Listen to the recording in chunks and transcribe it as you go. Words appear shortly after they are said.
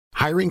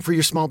Hiring for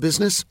your small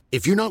business?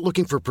 If you're not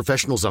looking for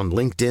professionals on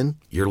LinkedIn,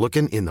 you're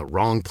looking in the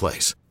wrong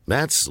place.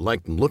 That's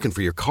like looking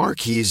for your car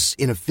keys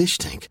in a fish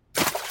tank.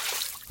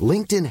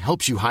 LinkedIn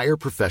helps you hire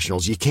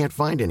professionals you can't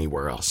find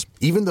anywhere else,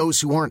 even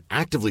those who aren't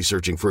actively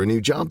searching for a new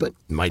job but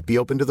might be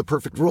open to the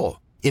perfect role.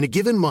 In a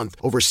given month,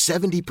 over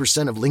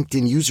 70% of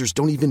LinkedIn users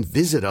don't even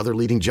visit other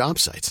leading job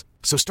sites.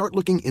 So start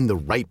looking in the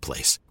right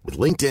place. With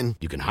LinkedIn,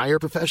 you can hire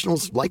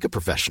professionals like a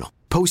professional.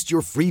 Post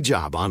your free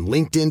job on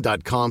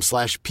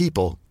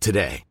linkedin.com/people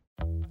today.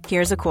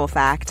 Here's a cool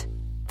fact.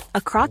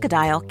 A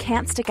crocodile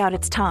can't stick out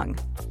its tongue.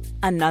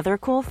 Another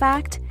cool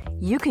fact,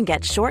 you can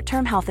get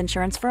short-term health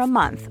insurance for a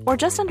month or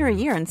just under a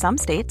year in some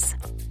states.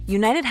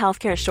 United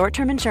Healthcare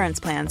short-term insurance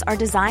plans are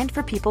designed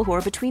for people who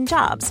are between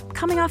jobs,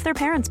 coming off their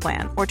parents'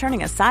 plan, or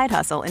turning a side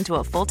hustle into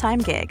a full-time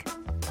gig.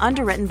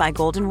 Underwritten by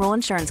Golden Rule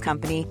Insurance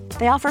Company,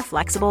 they offer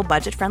flexible,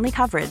 budget-friendly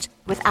coverage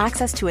with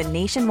access to a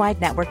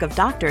nationwide network of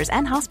doctors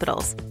and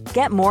hospitals.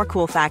 Get more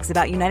cool facts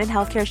about United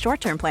Healthcare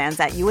short-term plans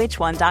at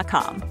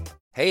uh1.com.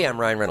 Hey, I'm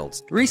Ryan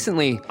Reynolds.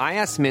 Recently, I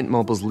asked Mint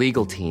Mobile's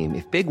legal team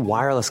if big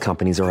wireless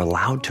companies are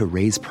allowed to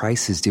raise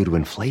prices due to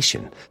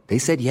inflation. They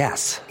said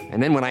yes.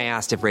 And then when I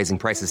asked if raising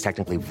prices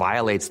technically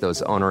violates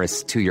those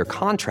onerous two-year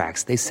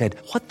contracts, they said,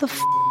 "What the f***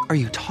 are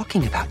you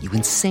talking about, you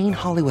insane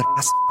Hollywood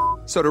ass?"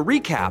 So to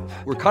recap,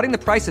 we're cutting the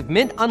price of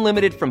Mint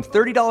Unlimited from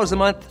 $30 a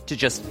month to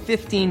just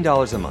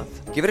 $15 a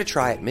month. Give it a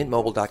try at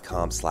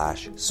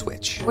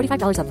mintmobile.com/switch.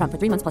 $45 up front for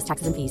 3 months plus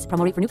taxes and fees.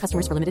 Promo rate for new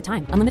customers for limited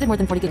time. Unlimited more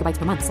than 40 gigabytes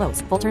per month.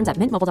 Slows full terms at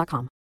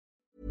mintmobile.com.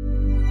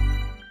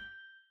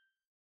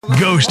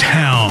 Ghost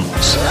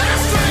Hounds.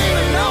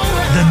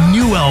 The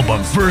new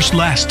album, First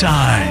Last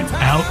Time,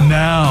 out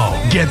now.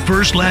 Get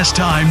First Last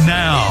Time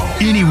now,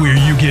 anywhere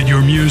you get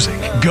your music.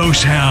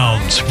 Ghost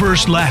Hounds,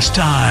 First Last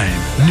Time.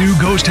 New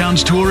Ghost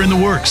Hounds tour in the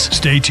works.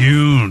 Stay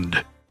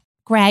tuned.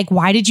 Greg,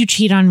 why did you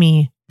cheat on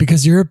me?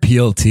 Because you're a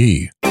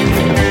PLT.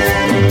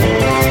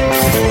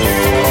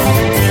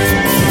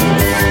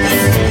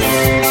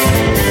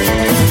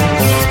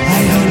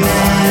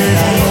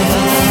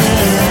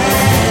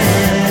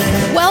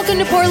 Welcome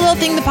to Poor Little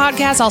Thing, the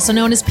podcast, also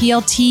known as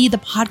PLT, the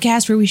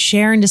podcast where we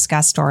share and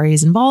discuss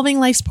stories involving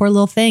life's poor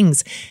little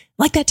things.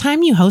 Like that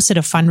time you hosted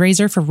a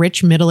fundraiser for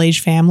rich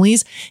middle-aged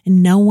families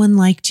and no one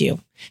liked you.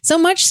 So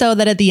much so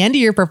that at the end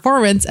of your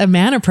performance, a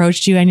man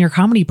approached you and your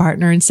comedy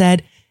partner and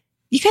said,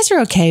 "You guys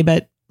are okay,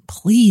 but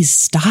please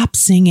stop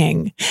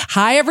singing."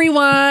 Hi,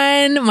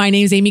 everyone. My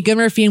name is Amy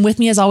Goodmurphy, and with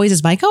me, as always,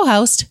 is my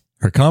co-host,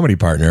 Her comedy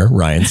partner,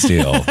 Ryan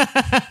Steele.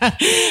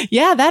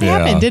 Yeah, that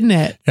happened, didn't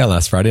it? Yeah,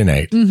 last Friday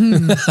night.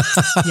 Mm-hmm.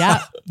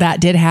 Yeah, that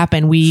did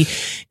happen. We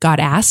got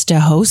asked to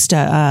host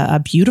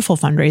a beautiful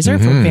fundraiser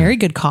for a very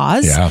good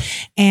cause. Yeah.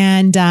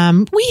 And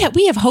we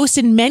have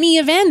hosted many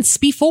events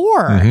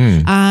before,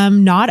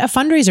 not a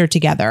fundraiser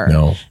together.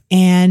 No.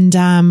 And,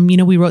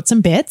 we wrote some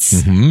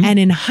bits. And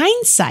in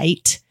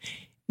hindsight,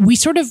 we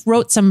sort of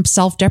wrote some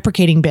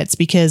self-deprecating bits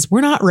because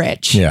we're not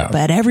rich,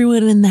 but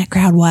everyone in that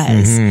crowd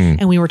was.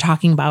 And we were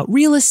talking about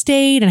real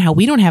estate and how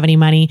we don't have any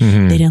money.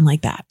 They didn't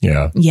like that.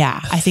 Yeah.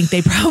 I think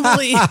they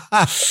probably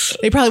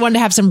wanted to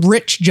have some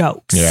rich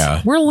jokes.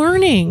 Yeah. We're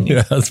learning.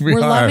 Yes, we're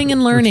loving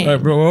and learning.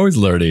 We're always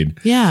learning.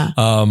 Yeah.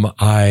 What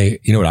I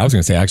was going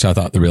to say, actually, I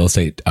thought the real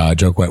estate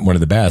joke went one of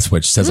the best,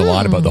 which says a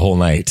lot about the whole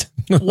night.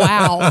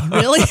 Wow.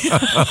 Really?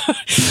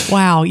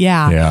 Wow.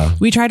 Yeah.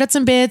 We tried out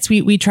some bits.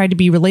 We tried to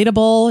be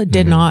relatable.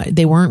 Did not.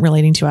 They weren't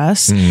relating to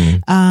us.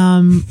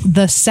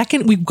 The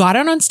second we got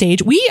out on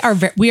stage, we are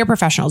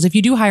professionals. If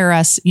you do hire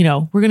us,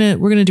 we're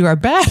gonna do our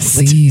best.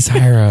 Please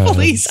hire us.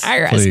 Please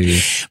hire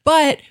us.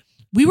 But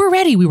we were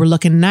ready. We were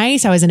looking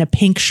nice. I was in a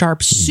pink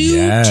sharp suit.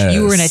 Yes.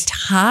 You were in a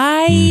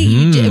tie.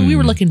 We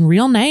were looking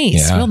real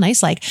nice. Real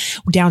nice. Like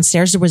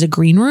downstairs, there was a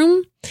green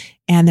room.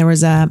 And there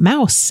was a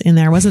mouse in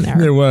there, wasn't there?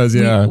 There was,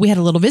 yeah. We had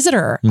a little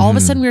visitor. All of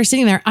a sudden we were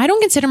sitting there. I don't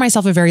consider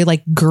myself a very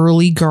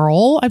girly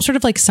girl. I'm sort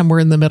of somewhere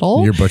in the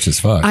middle. You're butch as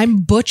fuck. I'm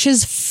butch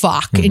as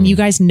fuck. And you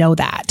guys know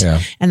that.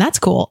 Yeah. And that's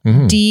cool.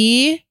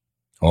 D.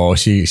 Oh,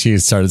 she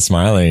started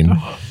smiling.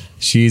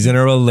 She's in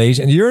a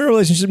relation. You're in a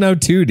relationship now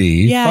too,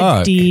 D. Yeah,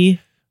 fuck.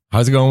 D.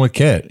 How's it going with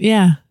Kit?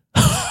 Yeah.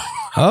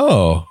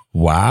 Oh,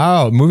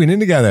 wow. Moving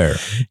in together.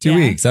 2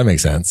 weeks. That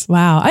makes sense.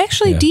 Wow. I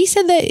actually, Dee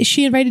said that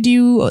she invited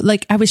you.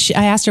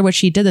 I asked her what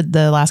she did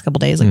the last couple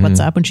of days. What's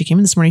up? When she came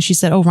in this morning, she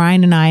said, "Oh,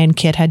 Ryan and I and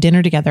Kit had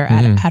dinner together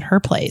at her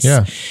place."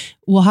 Yeah.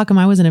 Well, how come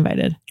I wasn't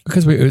invited?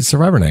 Because it was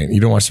Survivor night.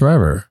 You don't watch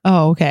Survivor.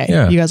 Oh, okay.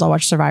 Yeah. You guys all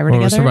watch Survivor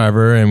together?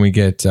 Survivor, and we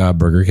get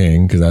Burger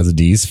King because that's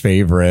Dee's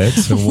favorite.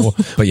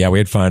 But yeah, we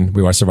had fun.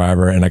 We watched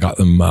Survivor, and I got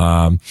them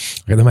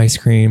ice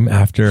cream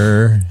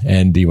after,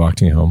 and Dee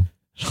walked me home.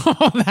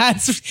 Oh,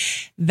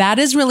 that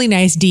is really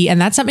nice, Dee.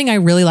 And that's something I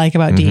really like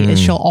about Dee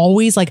is she'll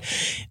always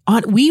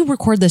we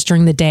record this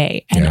during the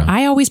day and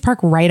I always park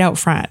right out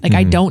front.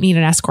 I don't need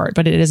an escort,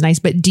 but it is nice.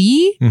 But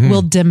Dee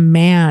will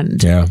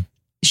demand. Yeah.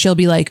 She'll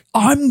be like,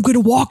 "I'm going to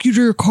walk you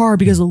to your car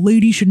because a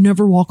lady should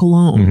never walk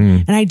alone."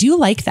 And I do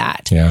like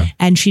that. Yeah.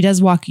 And she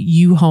does walk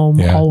you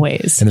home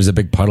always. And there's a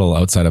big puddle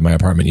outside of my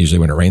apartment usually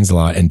when it rains a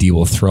lot, and Dee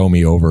will throw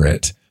me over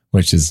it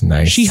which is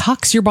nice. She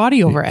hucks your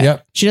body over it.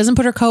 Yep. She doesn't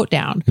put her coat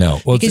down. No.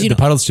 Well, the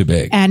puddle's too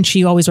big. And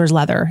she always wears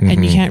leather.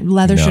 And you can't,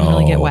 leather shouldn't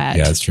really get wet.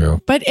 Yeah, that's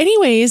true. But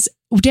anyways,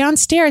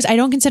 downstairs, I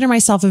don't consider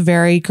myself a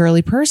very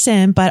girly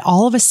person, but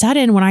all of a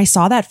sudden when I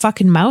saw that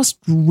fucking mouse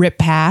rip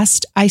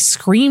past, I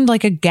screamed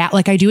like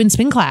like I do in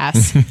spin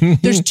class.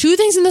 There's two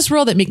things in this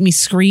world that make me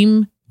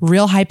scream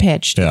real high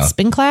pitched. Yeah.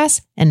 Spin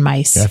class and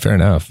mice. Yeah, fair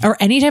enough. Or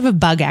any type of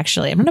bug,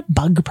 actually. I'm not a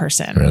bug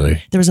person.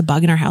 Really? There was a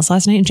bug in our house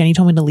last night and Jenny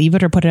told me to leave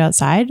it or put it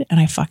outside and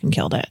I fucking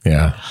killed it.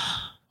 Yeah.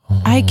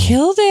 I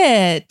killed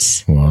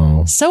it.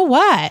 Wow. So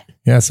what?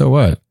 Yeah, so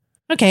what?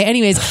 Okay.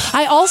 Anyways,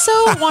 I also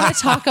want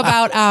to talk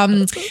about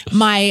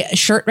my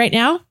shirt right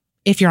now.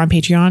 If you're on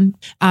Patreon,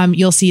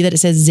 you'll see that it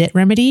says Zit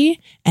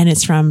Remedy and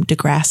it's from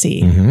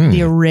Degrassi,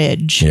 the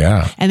Ridge.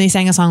 Yeah. And they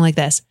sang a song like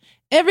this.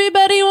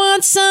 Everybody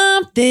wants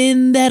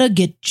something that'll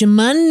get you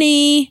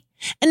money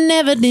and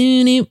never do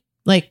it.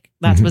 Like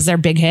that was their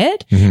big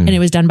hit. And it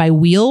was done by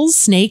Wheels,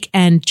 Snake,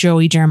 and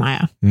Joey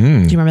Jeremiah. Do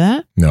you remember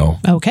that? No.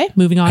 Okay.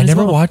 Moving on. I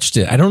never watched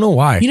it. I don't know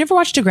why. You never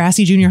watched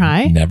Degrassi Junior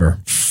High? Never.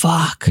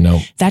 Fuck. No.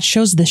 That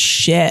show's the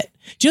shit.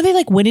 Do you know they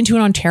like went into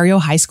an Ontario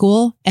high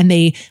school and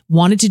they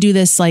wanted to do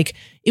this, like,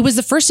 it was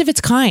the first of its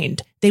kind.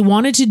 They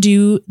wanted to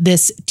do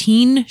this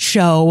teen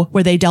show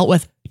where they dealt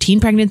with teen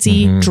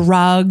pregnancy,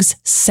 drugs,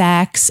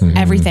 sex,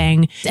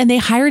 everything. And they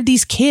hired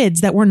these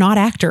kids that were not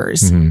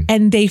actors.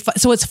 And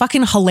so it's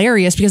fucking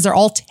hilarious because they're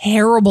all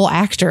terrible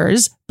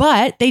actors,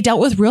 but they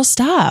dealt with real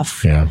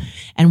stuff. Yeah.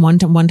 And one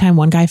time,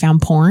 one guy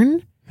found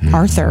porn.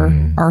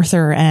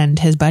 Arthur and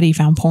his buddy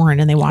found porn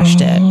and they watched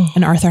it.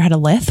 And Arthur had a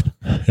lisp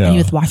and he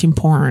was watching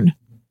porn.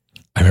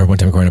 I remember one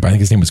time growing up, I think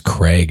his name was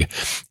Craig.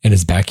 In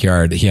his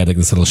backyard, he had like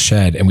this little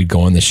shed and we'd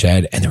go in the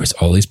shed and there was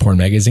all these porn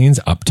magazines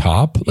up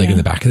top, like in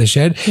the back of the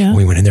shed. Yeah. And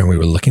we went in there and we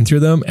were looking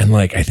through them. And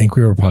like, I think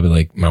we were probably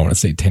like, I want to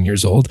say 10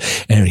 years old.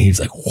 And he was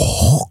like,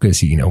 whoa, because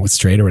he, was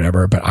straight or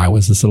whatever. But I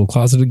was this little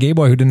closeted gay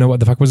boy who didn't know what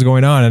the fuck was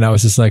going on. And I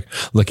was just like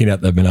looking at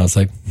them and I was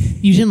like,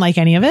 you didn't like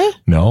any of it?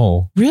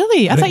 No.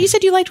 Really? I thought you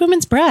said you liked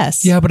women's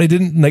breasts. Yeah, but I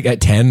didn't like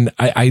at 10.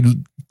 I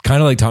kind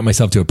of like taught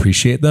myself to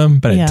appreciate them.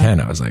 But at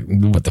 10, I was like,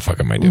 what the fuck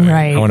am I doing?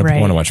 Right, I want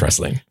to watch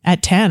wrestling.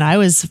 At 10, I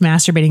was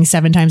masturbating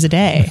 7 times a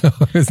day.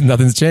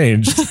 Nothing's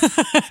changed.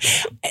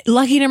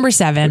 Lucky number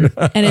 7.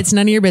 And it's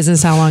none of your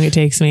business how long it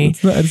takes me.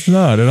 It's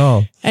not at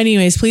all.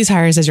 Anyways, please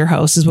hire us as your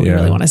host is what we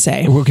really want to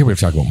say. Okay, we have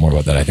to talk more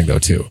about that, I think, though,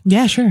 too.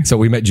 Yeah, sure. So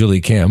we met Julie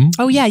Kim.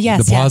 Oh, yeah,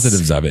 yes. The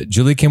positives of it.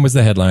 Julie Kim was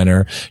the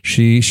headliner.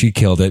 She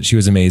killed it. She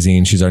was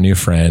amazing. She's our new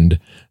friend.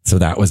 So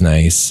that was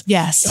nice.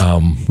 Yes.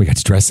 We got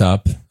to dress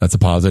up. That's a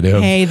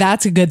positive. Hey,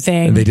 that's a good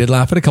thing. And they did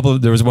laugh at a couple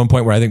there was one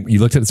point where I think you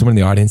looked at someone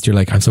in the audience, you're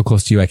like, I'm so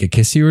close to you, I could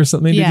kiss you or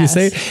something. Yes.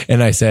 Did you say?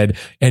 And I said,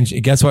 and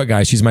guess what,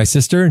 guys? She's my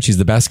sister and she's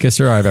the best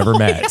kisser I've ever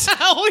met.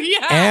 Oh,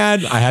 yeah.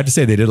 And I had to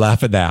say, they did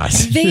laugh at that.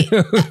 They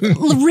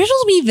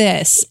riddled me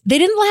this. They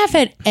didn't laugh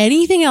at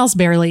anything else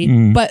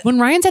barely. But when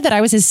Ryan said that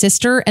I was his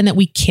sister and that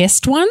we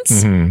kissed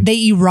once,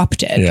 they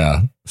erupted.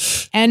 Yeah.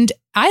 And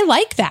I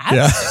like that.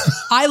 Yeah.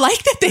 I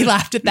like that they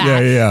laughed at that.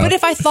 Yeah. But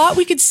if I thought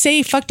we could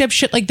say fucked up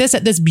shit like this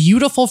at this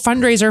beautiful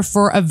fundraiser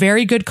for a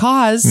very good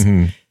cause,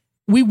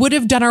 we would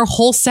have done our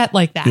whole set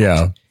like that.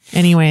 Yeah.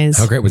 Anyways.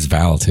 How great was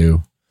Val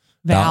too?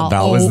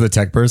 Val was the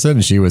tech person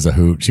and she was a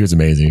hoot. She was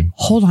amazing.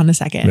 Hold on a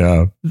second.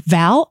 Yeah.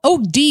 Val?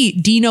 Oh,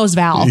 D knows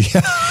Val. Yeah.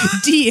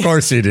 D. Of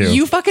course you do.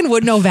 You fucking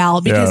would know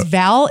Val because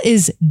Val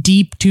is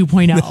deep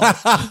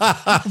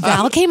 2.0.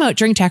 Val came out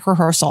during tech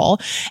rehearsal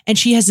and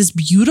she has this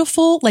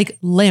beautiful like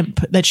limp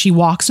that she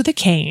walks with a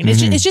cane.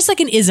 It's just like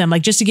an ism,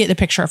 like just to get the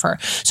picture of her.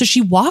 So she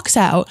walks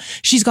out.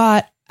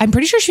 I'm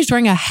pretty sure she's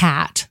wearing a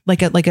hat,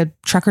 like a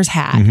trucker's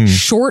hat,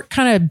 short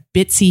kind of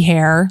bitsy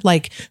hair,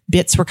 like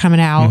bits were coming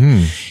out.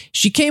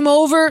 She came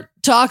over,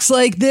 talks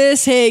like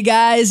this. Hey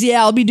guys,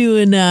 yeah, I'll be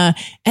doing, and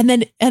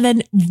then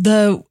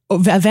the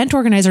event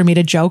organizer made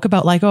a joke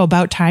about like, oh,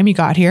 about time you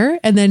got here.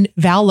 And then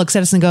Val looks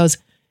at us and goes,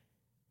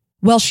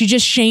 well, she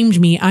just shamed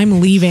me. I'm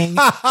leaving.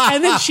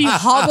 And then she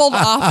hobbled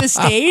off the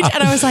stage.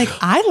 And I was like,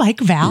 I like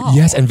Val.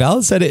 Yes. And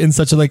Val said it in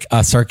such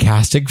a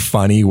sarcastic,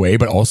 funny way,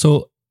 but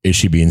also, is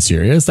she being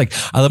serious? Like,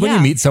 I love when you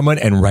meet someone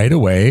and right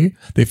away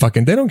they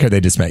don't care. They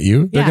just met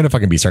you. They're going to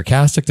fucking be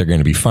sarcastic. They're going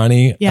to be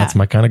funny. Yeah. That's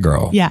my kind of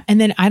girl. Yeah. And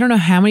then I don't know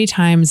how many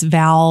times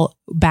Val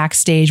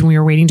backstage when we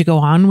were waiting to go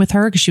on with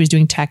her because she was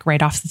doing tech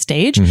right off the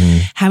stage,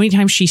 how many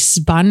times she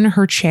spun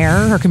her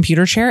chair, her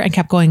computer chair and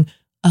kept going,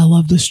 I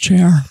love this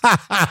chair.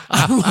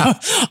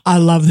 I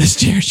love this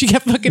chair. She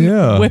kept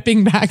fucking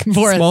whipping back and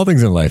forth. Small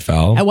things in life,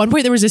 Val. At one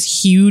point there was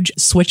this huge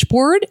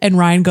switchboard and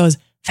Ryan goes,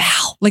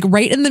 Val, like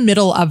right in the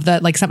middle of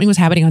something was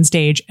happening on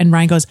stage and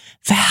Ryan goes,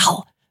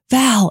 Val,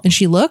 Val. And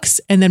she looks,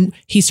 and then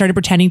he started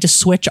pretending to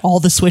switch all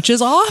the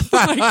switches off,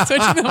 like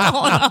switching them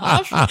all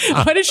off.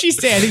 What did she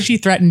say? I think she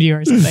threatened you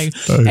or something.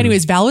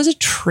 Anyways, Val was a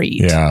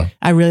treat. Yeah.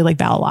 I really like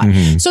Val a lot.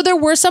 So there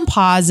were some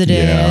positives.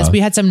 Yeah. We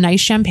had some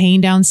nice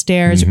champagne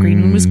downstairs. The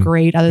green room was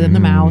great, other than the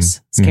mouse.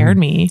 Scared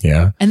me.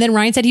 Yeah. And then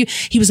Ryan said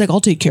he was like,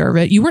 I'll take care of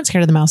it. You weren't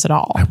scared of the mouse at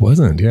all. I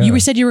wasn't. Yeah. You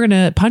said you were going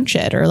to punch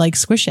it or like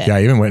squish it. Yeah.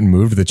 I even went and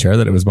moved the chair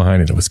that it was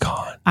behind and it was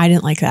gone. I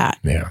didn't like that.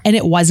 Yeah. And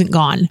it wasn't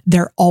gone.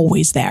 They're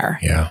always there.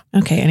 Yeah.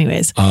 Okay.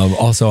 Anyways.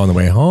 Also on the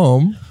way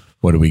home,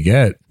 what do we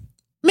get?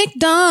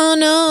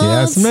 McDonald's.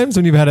 Yeah, sometimes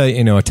when you've had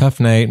a tough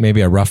night, maybe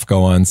a rough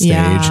go on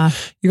stage,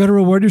 you got to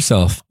reward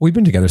yourself. We've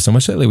been together so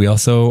much lately. We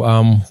also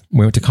we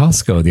went to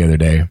Costco the other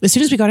day. As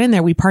soon as we got in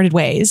there, we parted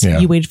ways. Yeah.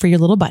 You waited for your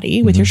little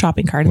buddy with your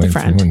shopping cart at the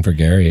front. Went for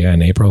Gary,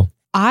 in April.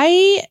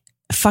 I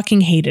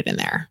fucking hate it in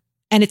there.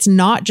 And it's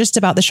not just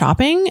about the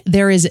shopping.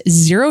 There is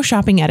zero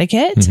shopping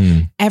etiquette.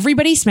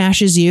 Everybody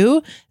smashes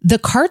you. The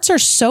carts are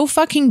so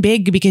fucking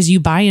big because you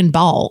buy in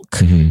bulk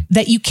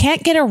that you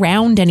can't get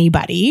around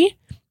anybody.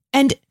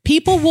 And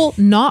people will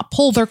not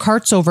pull their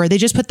carts over. They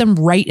just put them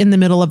right in the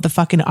middle of the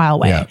fucking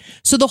aisleway. Yeah.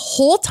 So the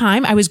whole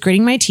time I was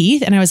gritting my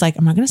teeth and I was like,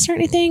 I'm not going to start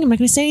anything. I'm not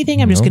going to say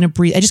anything. I'm just going to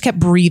breathe. I just kept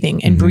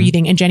breathing and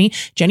breathing. And Jenny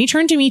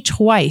turned to me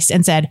twice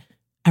and said,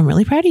 I'm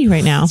really proud of you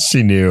right now.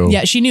 She knew.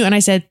 Yeah, she knew. And I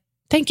said,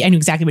 thank you. I knew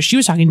exactly what she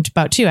was talking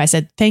about too. I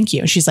said, thank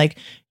you. And she's like,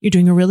 you're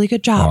doing a really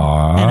good job.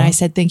 Aww. And I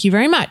said, thank you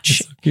very much.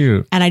 That's so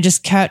cute. And I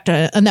just kept,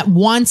 and that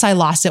once I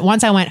lost it.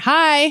 Once I went,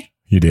 hi.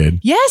 You did?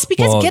 Yes,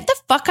 because get the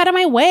fuck out of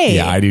my way.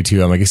 Yeah, I do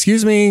too. I'm like,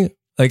 excuse me.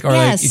 Like, or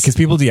like, because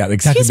people do, yeah,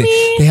 exactly.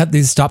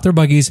 They stop their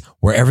buggies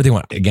wherever they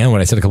want. Again,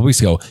 what I said a couple weeks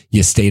ago,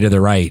 you stay to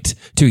the right.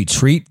 You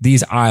treat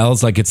these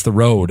aisles like it's the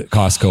road,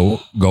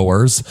 Costco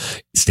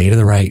goers. Stay to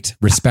the right.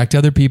 Respect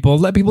other people.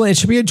 Let people in. It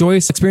should be a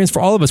joyous experience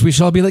for all of us. We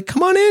should all be like,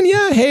 come on in.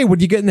 Yeah. Hey, what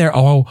are you getting there?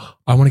 Oh,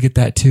 I want to get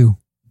that too.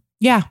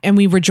 Yeah. And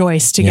we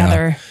rejoice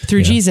together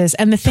through Jesus.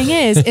 And the thing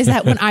is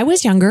that when I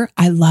was younger,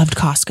 I loved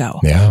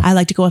Costco. Yeah. I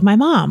liked to go with my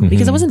mom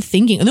because I wasn't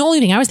thinking. The only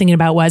thing I was thinking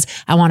about was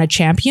I want a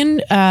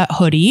Champion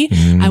hoodie.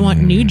 I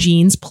want new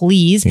jeans,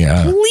 please.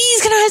 Yeah.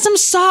 Please, can I have some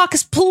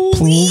socks? Please.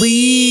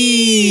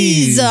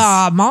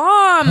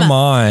 Mom. Come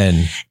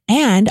on.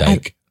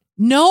 And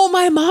no,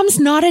 my mom's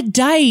not a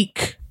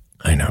dyke.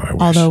 I know. I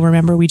wish. Although,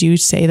 remember, we do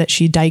say that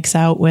she dykes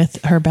out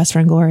with her best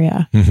friend,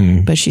 Gloria.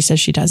 But she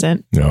says she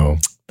doesn't. No.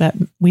 But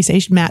we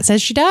say, Matt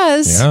says she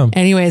does. Yeah.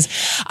 Anyways,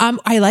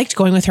 I liked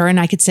going with her and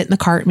I could sit in the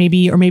cart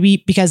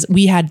maybe because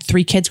we had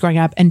 3 kids growing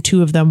up and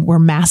 2 of them were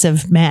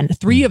massive men.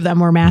 3 of them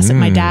were massive.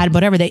 My dad,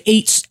 whatever, they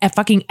ate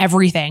fucking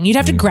everything. You'd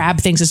have to grab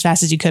things as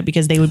fast as you could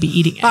because they would be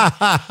eating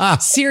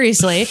it.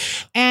 Seriously.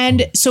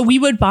 And so we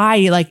would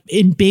buy like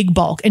in big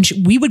bulk and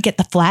we would get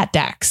the flat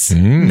decks,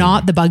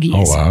 not the buggies.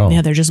 Oh, wow.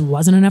 Yeah, there just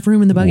wasn't enough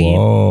room in the buggy.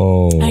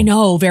 Whoa. I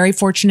know. Very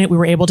fortunate. We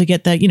were able to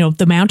get the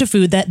amount of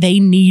food that they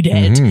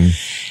needed.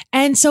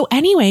 And so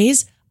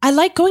anyways, I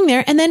like going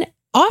there. And then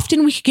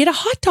often we could get a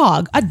hot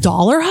dog, $1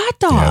 hot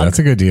dog. Yeah, that's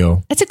a good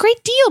deal. That's a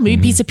great deal.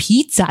 Maybe a piece of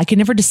pizza. I could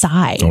never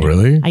decide. Oh,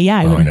 really? Yeah.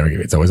 I never give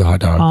it. It's always a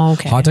hot dog. Oh,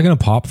 okay. Hot dog and a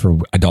pop for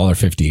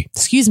 $1.50.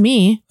 Excuse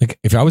me. Like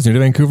if I was new to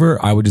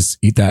Vancouver, I would just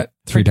eat that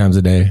 3 times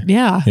a day.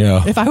 Yeah.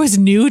 Yeah. If I was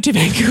new to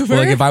Vancouver.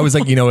 Like if I was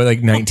like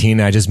 19,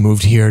 I just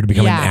moved here to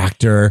become an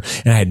actor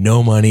and I had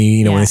no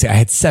money, when I say I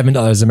had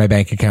 $7 in my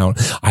bank account,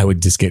 I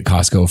would just get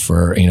Costco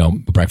for,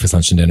 breakfast,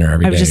 lunch and dinner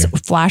every day. I would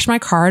just flash my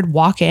card,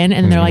 walk in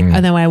and they're like,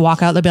 and then when I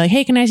walk out, they'll be like,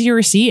 hey, can I see your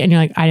receipt? And you're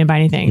like, I didn't buy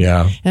anything.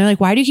 Yeah. And they're like,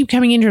 why do you keep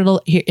coming in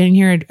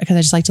here? Because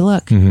I just like to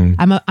look.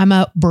 I'm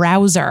a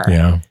browser.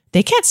 Yeah.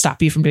 They can't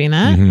stop you from doing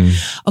that.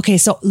 Okay.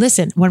 So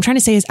listen, what I'm trying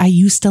to say is I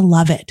used to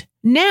love it.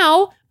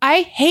 Now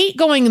I hate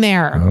going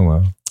there. Oh,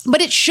 wow.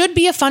 But it should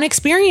be a fun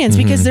experience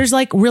because there's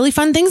like really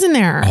fun things in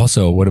there.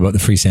 Also, what about the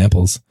free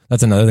samples?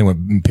 That's another thing that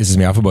pisses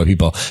me off about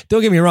people.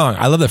 Don't get me wrong.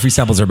 I love that free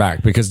samples are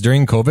back because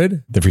during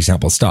COVID, the free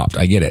samples stopped.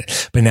 I get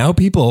it. But now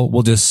people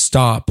will just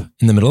stop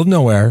in the middle of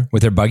nowhere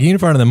with their buggy in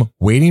front of them,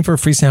 waiting for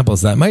free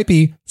samples that might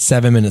be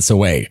 7 minutes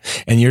away.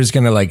 And you're just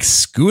going to like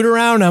scoot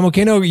around. I'm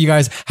okay. No, you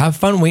guys have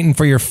fun waiting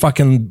for your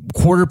fucking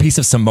quarter piece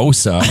of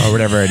samosa or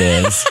whatever it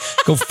is.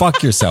 Go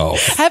fuck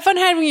yourself. Have fun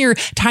having your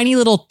tiny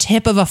little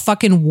tip of a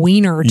fucking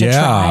wiener to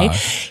try.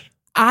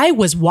 I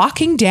was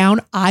walking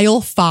down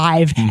aisle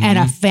 5 and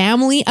a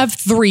family of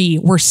 3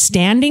 were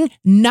standing.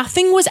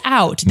 Nothing was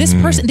out. This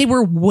person, they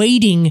were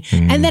waiting.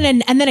 And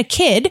then a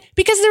kid,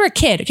 because they're a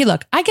kid. Okay,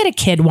 look, I get a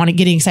kid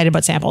getting excited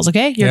about samples.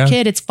 Okay. You're a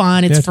kid. It's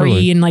fun. It's free.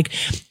 Totally. And like,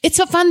 it's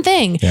a fun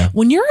thing. Yeah.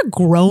 When you're a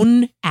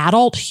grown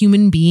adult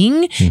human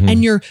being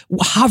and you're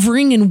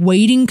hovering and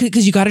waiting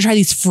because you got to try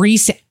these free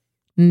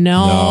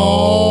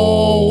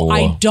No,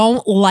 I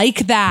don't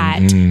like that.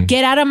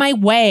 Get out of my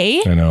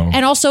way. I know.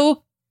 And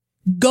also,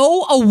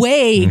 go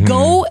away.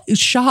 Go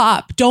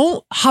shop.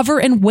 Don't hover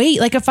and wait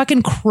like a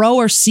fucking crow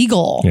or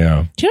seagull.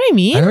 Yeah. Do you know what I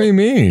mean? I know what you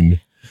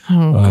mean.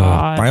 Oh,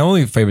 God. My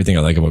only favorite thing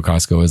I like about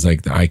Costco is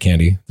like the eye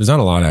candy. There's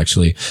not a lot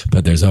actually,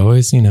 but there's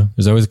always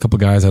a couple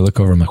guys I look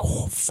over. I'm like,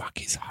 oh, fuck,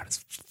 he's hot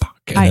as fuck.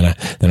 And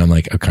then I'm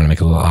like, I kind of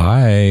make a little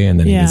eye and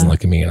then he doesn't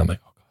look at me and I'm like,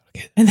 oh God,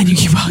 And then you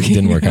keep walking. It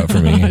didn't work out for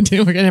me. It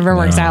never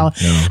works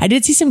out. No. I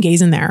did see some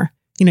gays in there.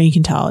 You know, you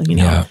can tell,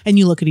 and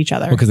you look at each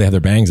other. Well, because they have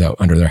their bangs out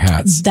under their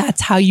hats.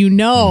 That's how you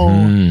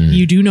know.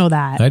 You do know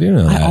that. I do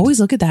know that. I always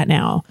look at that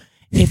now.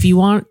 If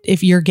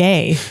you're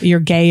gay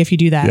if you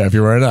do that. Yeah, if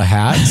you're wearing a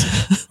hat,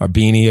 a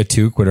beanie, a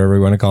toque, whatever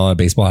you want to call it, a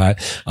baseball hat.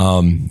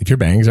 If your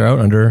bangs are out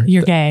under,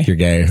 you're gay. You're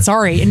gay.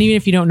 Sorry. And even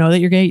if you don't know that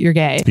you're gay, you're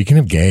gay. Speaking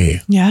of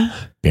gay. Yeah.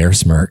 Bear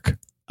smirk.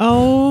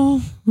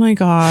 Oh my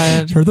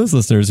God. For those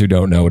listeners who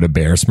don't know what a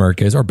bear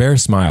smirk is, or bear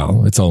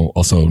smile, it's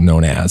also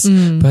known as,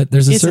 but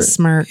there's a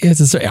smirk.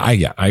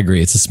 I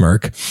agree. It's a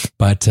smirk,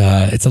 but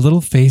it's a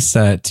little face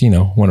that,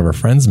 one of our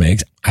friends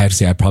makes. I have to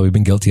say I've probably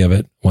been guilty of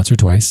it once or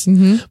twice,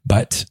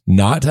 but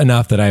not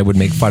enough that I would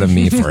make fun of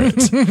me for it.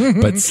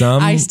 But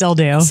I still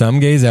do. Some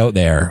gays out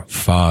there,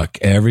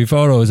 every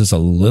photo is just a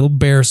little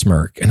bear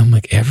smirk. And I'm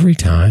like, every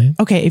time.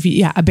 Okay.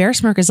 A bear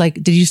smirk is like,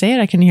 did you say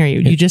it? I can hear you.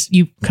 You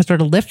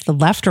sort of lift the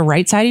left or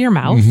right side of your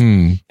mouth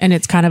and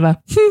it's kind of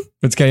a,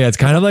 it's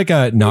kind of like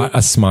not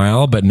a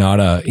smile, but not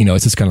a,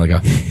 it's just kind of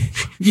like a,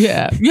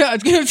 yeah.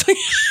 It's like,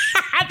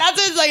 that's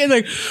what it's like. It's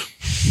like,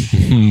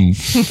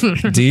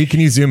 D, can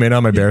you zoom in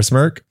on my bear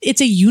smirk? It's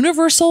a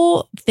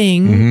universal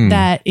thing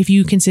that if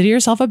you consider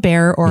yourself a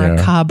bear or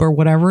a cub or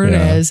whatever it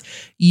is,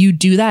 you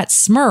do that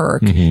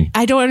smirk.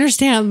 I don't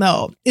understand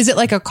though. Is it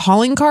like a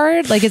calling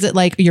card? Like, is it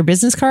like your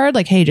business card?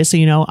 Like, hey, just so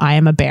you know, I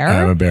am a bear.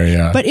 I am a bear,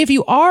 yeah. But if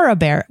you are a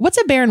bear, what's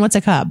a bear and what's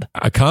a cub?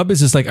 A cub is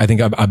just like, I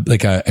think I'm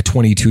like a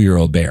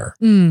 22-year-old bear.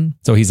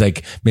 So he's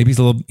like, maybe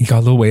he got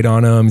a little weight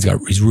on him.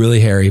 He's really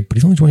hairy, but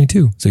he's only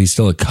 22. So he's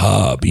still a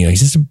cub.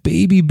 He's just a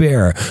baby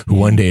bear who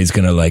one day is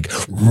going to like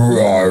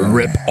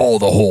rip all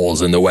the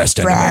holes in the west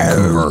end of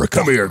Vancouver.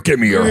 Come here, give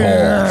me your hole.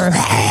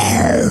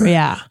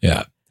 Yeah.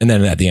 Yeah. And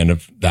then at the end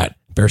of that,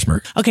 bear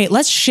smirk. Okay,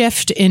 let's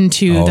shift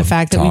into the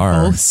fact that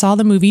Tar. we both saw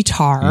the movie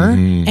Tar,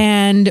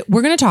 and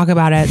we're going to talk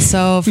about it.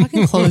 So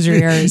fucking close your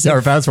ears.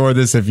 Or fast forward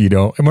this if you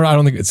don't. I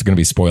don't think it's going to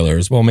be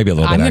spoilers. Well, maybe a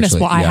little bit. I'm going to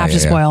spoil. I have to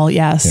spoil.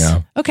 Yes.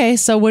 Yeah. Okay.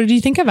 So what did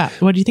you think about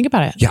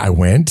it? Yeah, I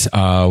went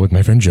with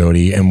my friend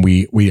Jody, and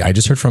I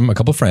just heard from a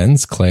couple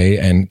friends, Clay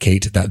and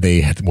Kate, that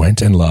they had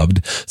went and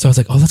loved. So I was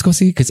like, oh, let's go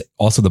see. Because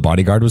also The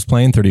Bodyguard was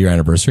playing 30-year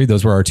anniversary.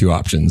 Those were our two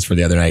options for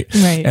the other night.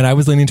 Right. And I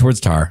was leaning towards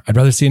Tar. I'd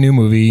rather see a new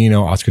movie.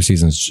 Oscar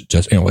season's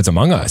just it's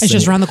among us. It's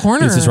just around the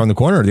corner. It's just around the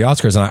corner. The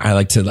Oscars,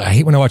 and I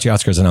hate when I watch the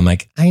Oscars, and I'm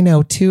like, I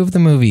know 2 of the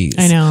movies.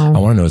 I know. I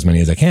want to know as many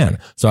as I can.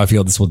 So I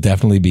feel this will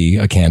definitely be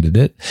a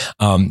candidate.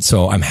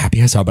 So I'm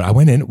happy I saw it, but I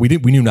went in. We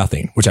knew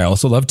nothing, which I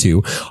also love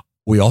too.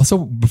 We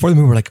also, before the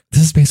movie, we're like,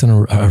 this is based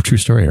on a true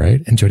story,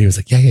 right? And Jody was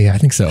like, yeah, I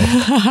think so.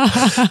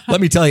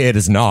 Let me tell you, it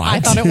is not. I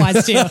thought it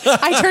was too.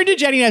 I turned to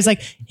Jenny and I was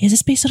like, is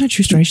this based on a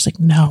true story? She's like,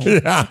 no.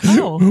 Yeah.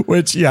 No.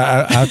 Which,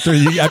 after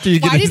you get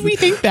Why did we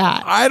think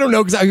that? I don't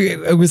know, because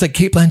it was like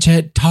Cate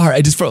Blanchett, Tar.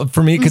 I just,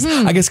 for me, because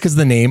I guess because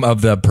the name of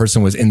the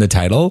person was in the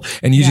title,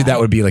 and usually that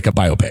would be like a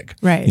biopic.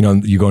 Right.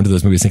 You go into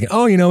those movies thinking,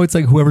 oh, it's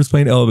like whoever's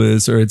playing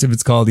Elvis, or if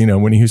it's called,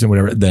 Whitney Houston,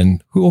 whatever,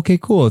 then, okay,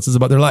 cool. This is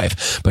about their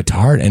life. But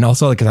Tar, and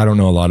also because I don't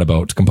know a lot about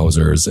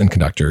composers and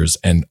conductors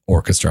and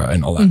orchestra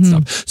and all that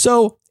stuff.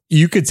 So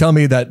you could tell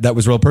me that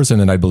was a real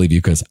person and I'd believe you,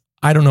 because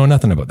I don't know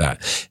nothing about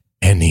that.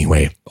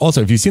 Anyway,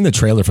 also, if you've seen the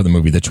trailer for the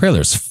movie, the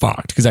trailer's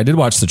fucked, because I did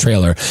watch the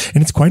trailer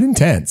and it's quite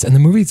intense, and the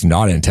movie's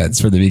not intense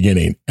for the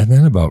beginning. And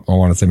then about, I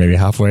want to say maybe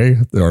halfway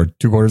or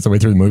 3/4 of the way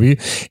through the movie,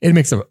 it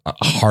makes a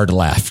hard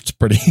left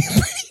pretty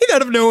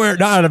out of nowhere,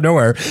 not out of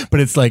nowhere,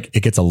 but it's like,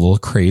 it gets a little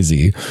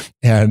crazy.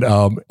 And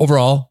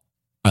overall,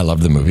 I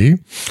loved the movie.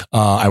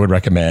 I would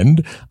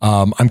recommend.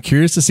 I'm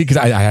curious to see, because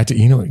I had to,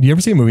 you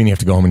ever see a movie and you have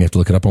to go home and you have to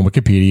look it up on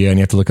Wikipedia and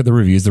you have to look at the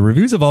reviews. The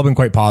reviews have all been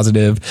quite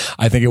positive.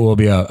 I think it will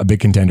be a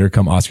big contender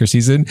come Oscar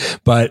season,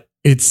 but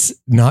it's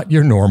not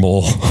your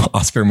normal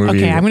Oscar movie.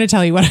 Okay, I'm going to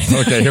tell you what I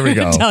think. Okay, here we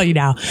go. I'm going to tell you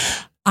now.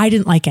 I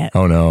didn't like it.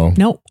 Oh, no.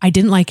 Nope, I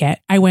didn't like it.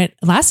 I went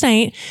last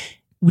night.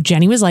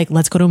 Jenny was like,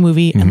 let's go to a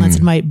movie and let's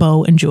invite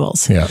Bo and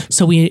Jules. Yeah.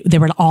 So they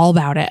were all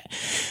about it.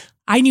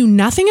 I knew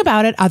nothing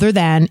about it other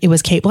than it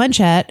was Cate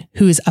Blanchett,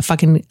 who's a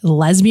fucking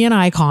lesbian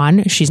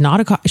icon. She's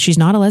not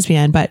a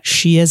lesbian, but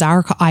she is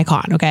our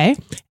icon. Okay.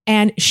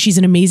 And she's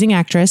an amazing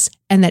actress,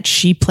 and that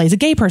she plays a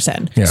gay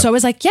person. Yeah. So I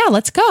was like, yeah,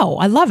 let's go.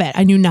 I love it.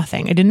 I knew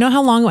nothing. I didn't know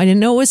how long. I didn't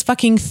know it was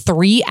fucking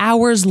 3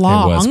 hours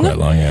long. It was quite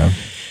long. Yeah.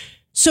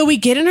 So we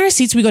get in our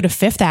seats, we go to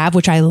Fifth Ave,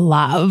 which I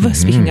love.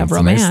 Speaking of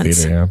romance, a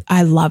nice theater, yeah.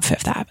 I love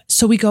Fifth Ave.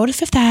 So we go to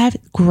Fifth Ave.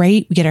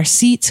 Great. We get our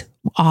seats.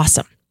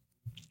 Awesome.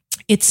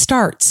 It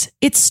starts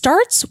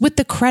with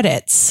the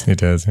credits. It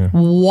does. Yeah.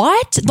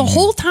 What? The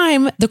whole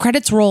time the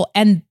credits roll,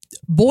 and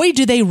boy,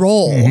 do they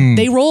roll.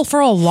 They roll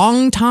for a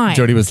long time.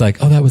 Jody was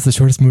like, oh, that was the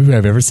shortest movie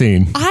I've ever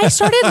seen. I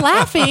started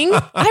laughing.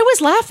 I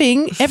was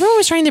laughing. Everyone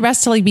was trying their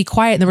best to be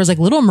quiet. And there was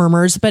little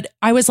murmurs, but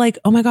I was like,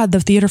 oh my God, the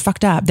theater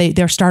fucked up.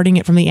 They're starting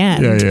it from the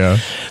end. Yeah.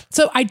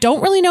 So I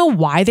don't really know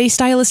why they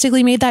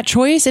stylistically made that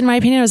choice. In my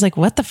opinion, I was like,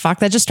 what the fuck?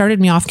 That just started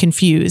me off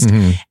confused.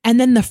 And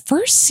then the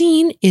first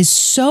scene is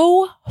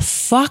so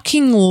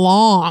fucking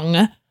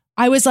long.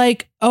 I was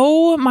like,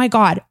 oh my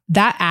God,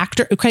 that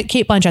actor,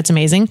 Cate Blanchett's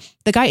amazing.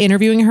 The guy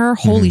interviewing her,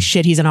 holy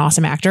shit, he's an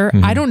awesome actor.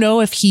 I don't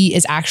know if he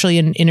is actually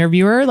an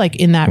interviewer, like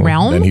in that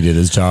realm. Then he did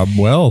his job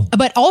well.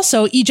 But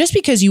also, just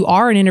because you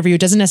are an interviewer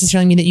doesn't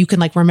necessarily mean that you can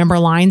like remember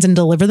lines and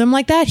deliver them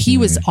like that. He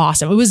was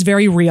awesome. It was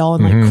very real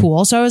and like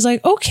cool. So I was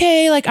like,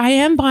 okay, like I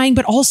am buying,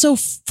 but also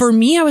for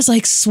me, I was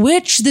like,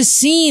 switch the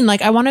scene.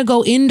 Like I want to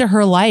go into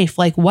her life.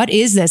 Like, what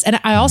is this? And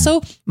I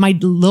also, my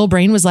little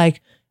brain was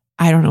like,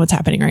 I don't know what's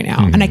happening right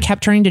now. And I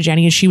kept turning to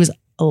Jenny and she was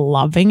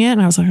loving it.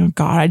 And I was like, oh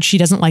God, she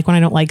doesn't like when I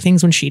don't like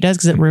things when she does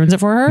because it ruins it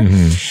for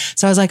her.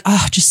 So I was like,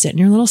 oh, just sit in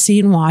your little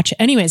seat and watch.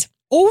 Anyways,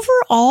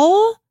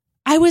 overall,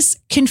 I was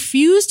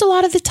confused a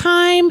lot of the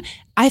time.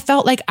 I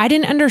felt like I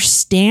didn't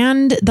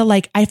understand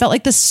I felt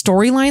like the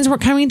storylines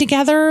weren't coming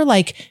together.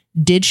 Like,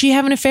 did she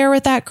have an affair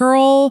with that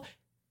girl?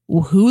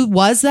 Who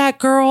was that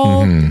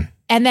girl?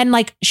 And then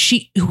like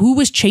who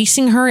was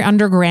chasing her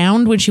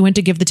underground when she went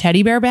to give the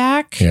teddy bear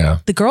back? Yeah.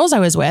 The girls I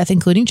was with,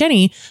 including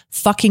Jenny,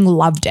 fucking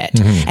loved it.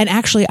 And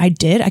actually I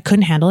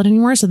couldn't handle it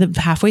anymore. So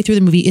halfway through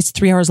the movie, it's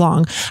 3 hours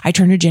long. I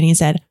turned to Jenny and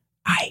said,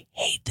 I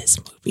hate this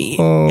movie.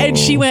 And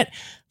she went,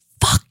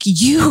 fuck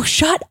you,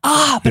 shut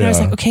up. And I was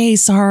like, okay,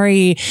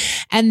 sorry.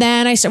 And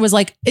then I was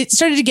like, it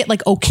started to get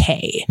like,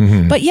 okay.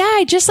 But yeah,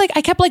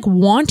 I kept like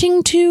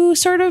wanting to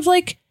sort of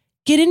like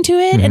get into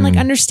it and like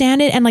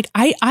understand it. And like,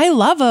 I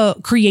love a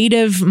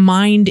creative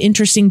mind,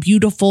 interesting,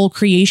 beautiful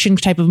creation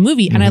type of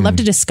movie. And I love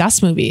to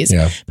discuss movies,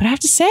 but I have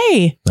to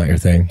say, not your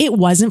thing. It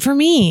wasn't for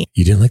me.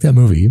 You didn't like that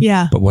movie.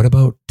 Yeah. But what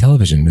about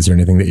television? Is there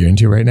anything that you're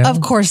into right now? Of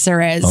course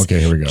there is.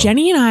 Okay, here we go.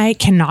 Jenny and I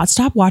cannot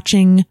stop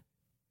watching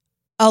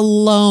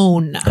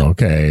Alone.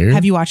 Okay.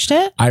 Have you watched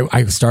it?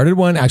 I started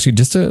one actually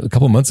just a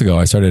couple months ago.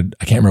 I can't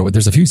remember what,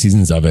 there's a few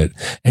seasons of it.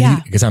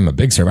 And because I'm a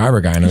big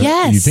Survivor guy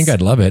and you think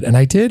I'd love it. And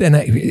I did. And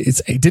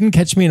it didn't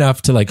catch me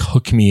enough to like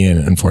hook me in,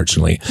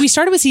 unfortunately. We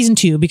started with season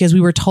 2 because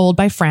we were told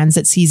by friends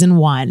that season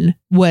 1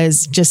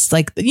 was just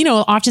like,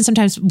 often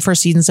sometimes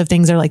first seasons of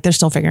things are like, they're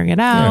still figuring it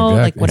out,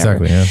 like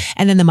whatever. Exactly,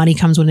 And then the money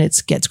comes when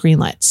it gets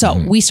greenlit. So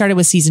we started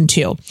with season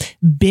 2,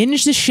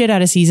 binged the shit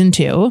out of season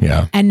 2.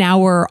 Yeah. And now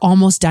we're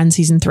almost done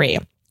season 3.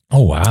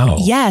 Oh, wow.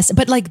 Yes.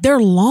 But like they're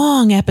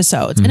long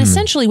episodes. And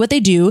essentially what they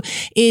do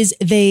is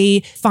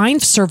they find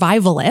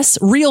survivalists,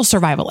 real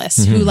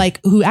survivalists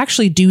who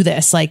actually do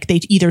this. Like they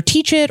either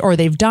teach it or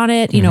they've done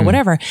it,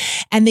 whatever.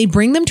 And they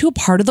bring them to a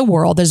part of the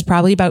world. There's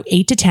probably about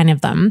 8 to 10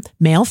 of them,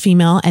 male,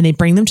 female, and they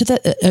bring them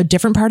to a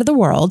different part of the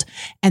world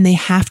and they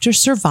have to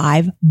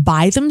survive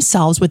by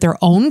themselves with their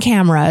own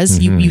cameras.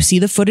 You see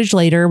the footage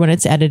later when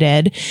it's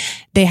edited.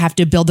 They have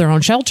to build their own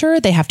shelter.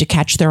 They have to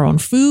catch their own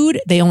food.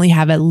 They only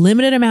have a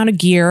limited amount of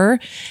gear.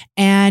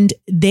 And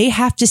they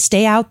have to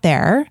stay out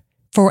there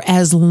for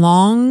as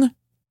long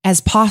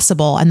as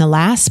possible. And the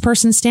last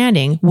person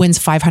standing wins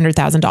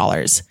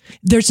 $500,000.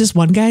 There's this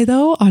one guy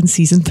though on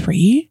season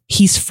 3.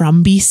 He's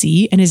from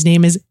BC and his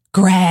name is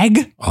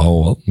Greg.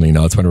 Oh,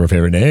 well, it's one of our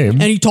favorite names.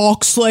 And he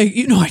talks like,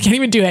 I can't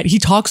even do it. He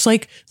talks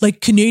like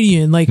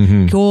Canadian, like,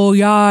 oh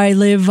yeah, I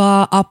live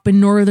up in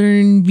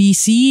northern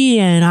BC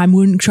and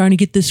I'm trying to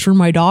get this for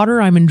my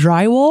daughter. I'm in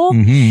drywall.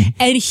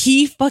 And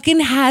he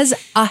fucking has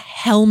a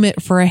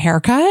helmet for a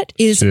haircut.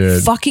 It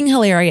is fucking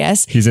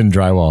hilarious. He's in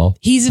drywall.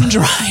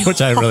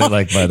 Which I really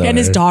like, by the way. And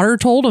his daughter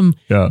told him,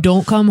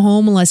 don't come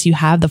home unless you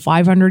have the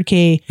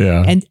 $500K.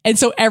 Yeah. And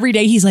so every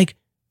day he's like,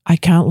 I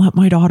can't let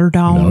my daughter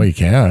down. No, you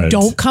can't.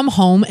 Don't come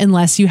home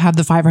unless you have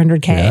the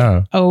 $500K.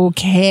 Yeah.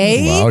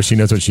 Okay. Wow, she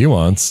knows what she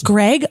wants.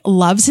 Greg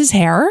loves his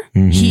hair.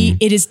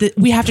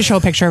 We have to show a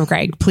picture of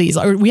Greg, please.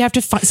 Or we have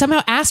to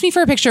somehow ask me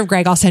for a picture of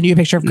Greg. I'll send you a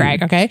picture of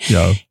Greg. Okay.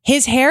 Yeah.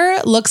 His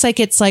hair looks like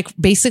it's like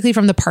basically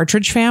from the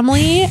Partridge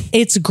Family.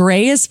 It's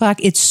gray as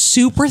fuck. It's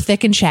super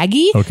thick and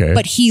shaggy. Okay.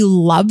 But he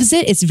loves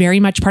it. It's very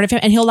much part of him.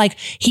 And he'll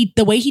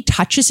the way he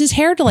touches his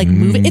hair to like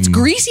move it, it's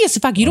greasy as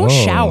fuck. You don't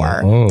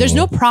shower. There's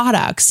no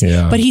products.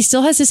 Yeah. But he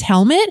still has his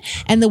helmet,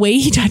 and the way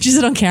he touches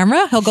it on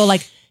camera, he'll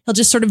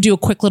just sort of do a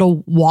quick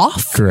little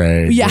waft.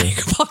 Greg. Yeah,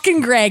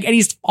 fucking Greg. And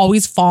he's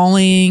always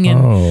falling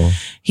and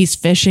he's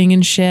fishing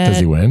and shit. Does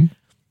he win?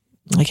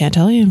 I can't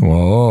tell you.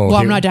 Whoa. Well,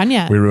 I'm not done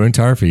yet. We ruined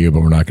Tar for you,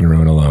 but we're not going to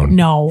ruin Alone.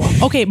 No.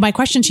 Okay, my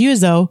question to you is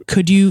though,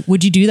 would you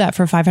do that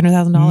for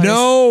 $500,000?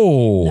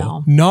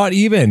 No, not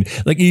even.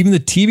 Like even the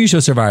TV show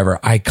Survivor,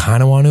 I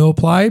kind of want to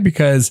apply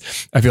because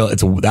I feel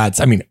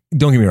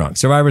don't get me wrong.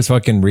 Survivor's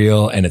fucking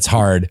real and it's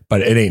hard,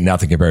 but it ain't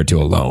nothing compared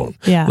to Alone.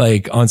 Yeah.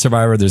 Like on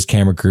Survivor, there's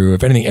camera crew.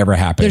 If anything ever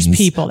happens, there's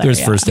people there.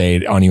 There's first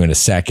aid on you in a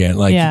second.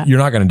 Like you're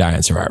not going to die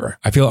on Survivor.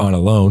 I feel on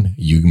Alone,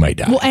 you might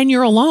die. Well, and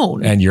you're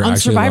alone. And you're on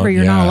Survivor, alone.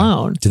 you're not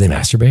alone. Do they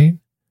masturbate?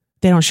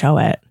 They don't show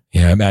it.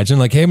 Yeah, imagine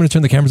like, hey, I'm going to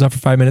turn the cameras off for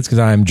 5 minutes because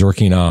I'm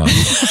jerking off.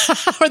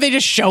 Or they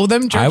just show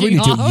them jerking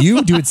off.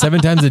 You do it 7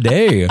 times a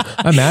day.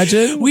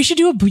 Imagine. We should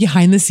do a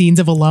behind the scenes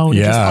of Alone.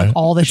 Yeah. Just like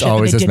all the shit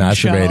always that they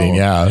just didn't masturbating.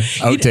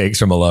 Show. Yeah. Outtakes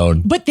from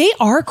Alone. But they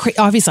are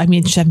obviously,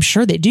 I'm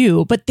sure they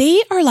do, but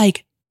they are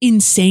like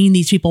insane,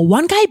 these people.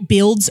 One guy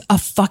builds a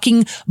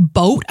fucking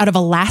boat out of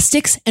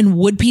elastics and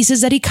wood pieces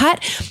that he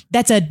cut.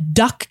 That's a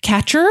duck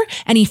catcher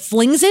and he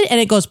flings it and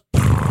it goes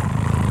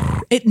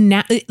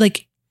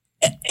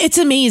It's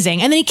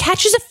amazing. And then he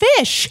catches a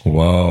fish.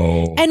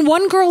 Whoa. And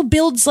one girl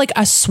builds like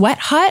a sweat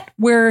hut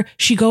where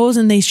she goes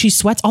and she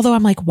sweats. Although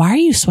I'm like, why are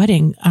you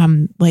sweating?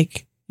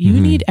 You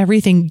need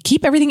everything.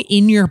 Keep everything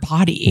in your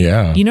body.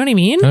 Yeah. You know what I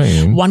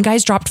mean? One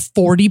guy's dropped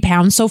 40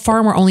 pounds so far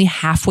and we're only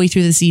halfway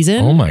through the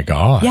season. Oh my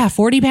God. Yeah,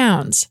 40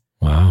 pounds.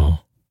 Wow.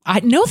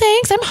 No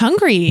thanks. I'm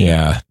hungry.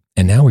 Yeah.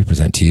 And now we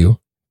present to you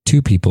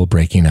two people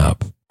breaking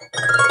up.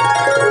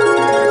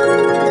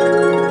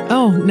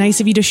 Oh, nice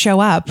of you to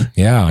show up.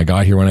 Yeah, I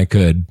got here when I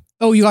could.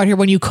 Oh, you got here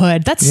when you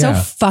could. That's so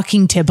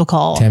fucking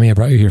typical. Tammy, I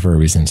brought you here for a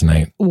reason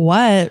tonight.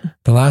 What?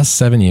 The last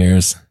 7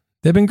 years,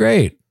 they've been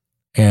great.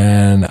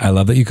 And I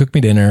love that you cook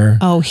me dinner.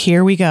 Oh,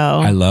 here we go.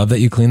 I love that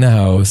you clean the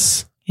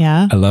house.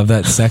 Yeah. I love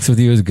that sex with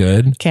you is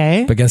good.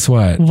 Okay. But guess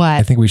what? What?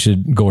 I think we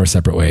should go our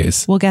separate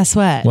ways. Well, guess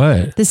what?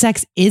 What? The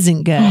sex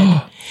isn't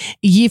good.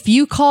 If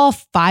you call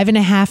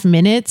 5.5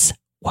 minutes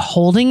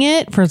holding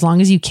it for as long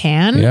as you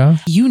can,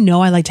 you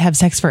know I like to have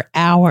sex for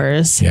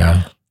hours.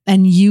 Yeah.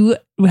 And you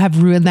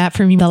have ruined that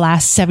for me the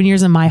last 7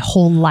 years of my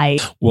whole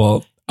life.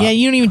 Well,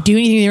 you don't even do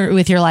anything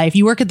with your life.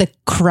 You work at the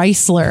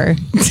Chrysler.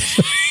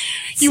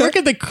 You work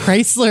at the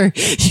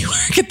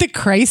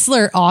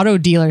Chrysler auto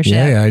dealership.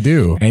 Yeah, I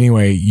do.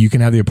 Anyway, you can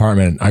have the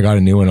apartment. I got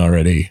a new one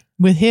already.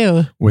 With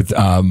who? With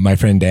my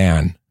friend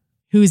Dan.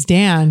 Who's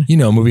Dan? You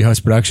know, Movie House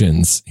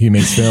Productions. He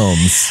makes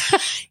films.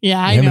 Yeah,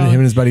 I know. Him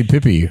and his buddy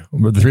Pippi.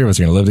 The three of us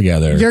are going to live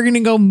together. You're going to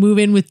go move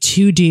in with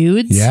two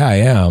dudes? Yeah, I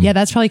am. Yeah,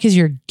 that's probably because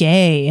you're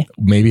gay.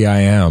 Maybe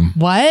I am.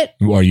 What?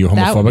 Are you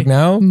homophobic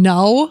now?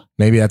 No.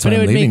 Maybe that's why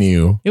I'm leaving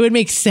you. It would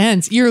make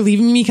sense. You're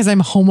leaving me because I'm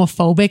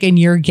homophobic and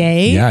you're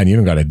gay? Yeah, and you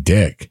don't got a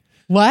dick.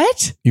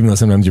 What? Even though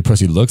sometimes your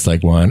pussy looks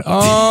like one.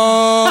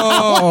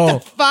 Oh,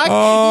 what the fuck?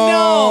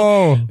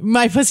 Oh. No,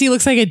 my pussy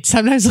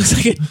sometimes looks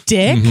like a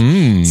dick.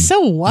 Mm-hmm. So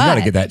what? You got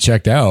to get that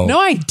checked out. No,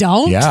 I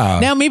don't. Yeah.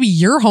 Now maybe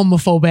you're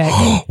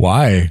homophobic.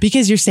 Why?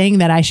 Because you're saying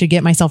that I should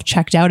get myself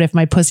checked out if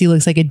my pussy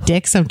looks like a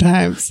dick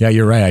sometimes. Yeah,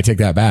 you're right. I take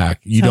that back.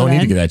 You don't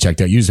need to get that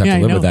checked out. You just have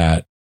to live with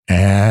that.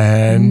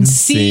 And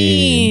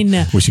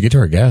scene. We should get to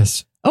our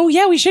guest. Oh,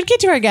 yeah, we should get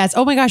to our guest.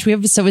 Oh, my gosh.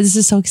 This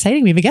is so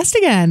exciting. We have a guest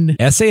again.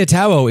 S.A.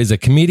 Atawo is a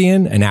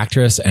comedian, an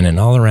actress, and an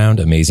all-around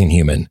amazing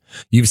human.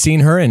 You've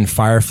seen her in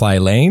Firefly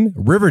Lane,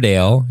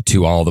 Riverdale,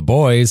 To All the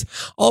Boys,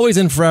 Always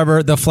and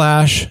Forever, The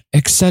Flash,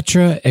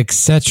 etc.,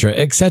 etc.,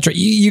 etc.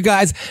 You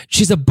guys,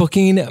 she's a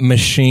booking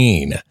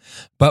machine.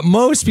 But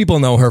most people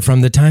know her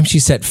from the time she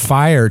set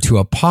fire to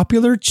a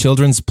popular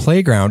children's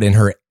playground in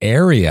her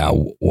area.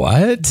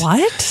 What?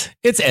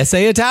 It's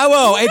S.A.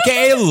 Atawo,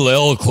 a.k.a.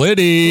 Lil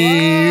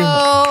Clitty.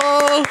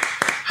 Whoa.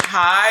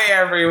 Hi,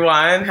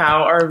 everyone.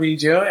 How are we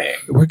doing?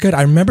 We're good.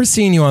 I remember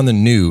seeing you on the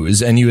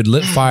news and you had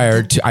lit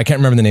fire to, I can't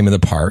remember the name of the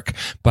park,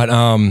 but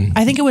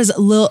I think it was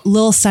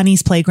Lil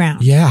Sonny's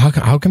playground. Yeah.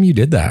 How come you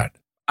did that?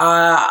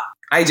 I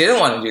didn't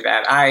want to do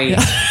that.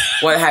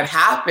 What had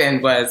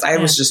happened was I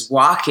was just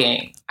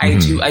walking. I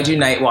do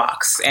night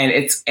walks,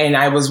 and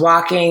I was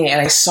walking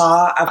and I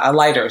saw a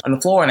lighter on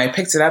the floor and I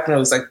picked it up and it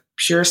was like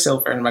pure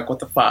silver. And I'm like, what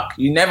the fuck?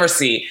 You never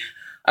see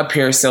a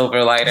pure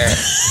silver lighter.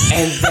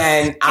 And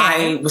then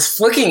I was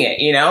flicking it,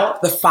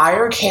 the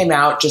fire came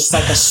out just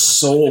like a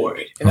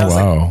sword. And I was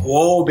like,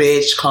 whoa,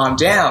 bitch, calm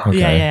down. Okay.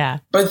 Yeah.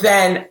 But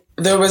then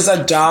there was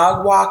a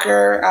dog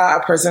walker,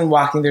 a person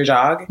walking their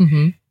dog.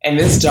 Mm-hmm. And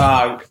this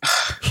dog,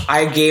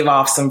 I gave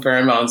off some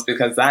pheromones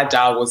because that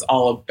dog was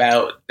all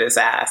about this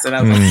ass. And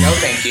I was like, no,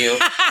 thank you.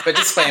 But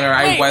disclaimer,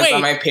 I was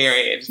on my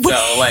period. So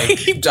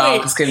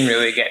dogs can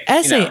really get,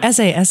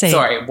 Essay.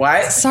 Sorry,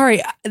 what?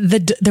 Sorry.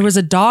 There was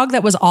a dog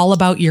that was all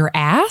about your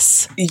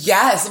ass?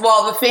 Yes.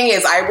 Well, the thing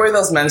is, I wear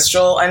those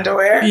menstrual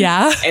underwear.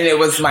 Yeah. And it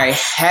was my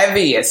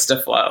heaviest to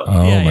flow.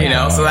 Oh, my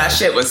God. So that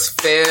shit was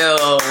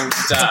filled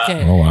up.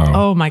 Okay. Oh, wow.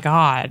 Oh, my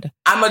God.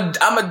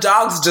 I'm a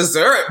dog's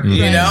dessert,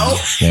 Yeah.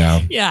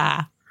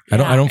 Yeah. I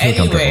don't feel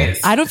comfortable.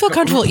 I don't feel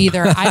comfortable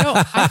either.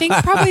 I think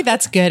probably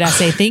that's good. I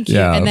say thank you.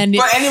 Yeah. And then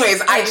but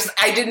anyways,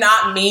 I did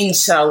not mean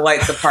to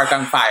light the park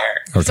on fire.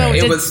 Okay. So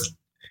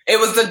It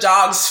was the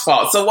dog's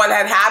fault. So what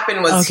had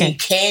happened was he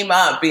came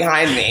up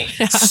behind me,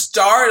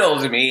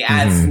 startled me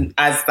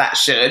as that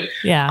should.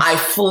 Yeah. I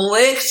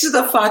flicked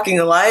the fucking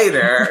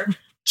lighter,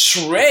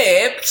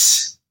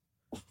 tripped,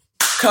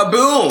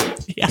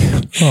 kaboom. Yeah.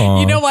 Aww.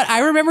 You know what?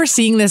 I remember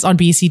seeing this on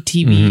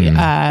BCTV.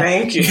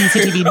 Thank you.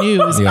 BCTV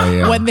News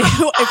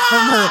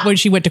when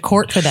she went to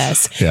court for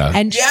this. Yeah.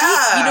 And you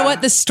know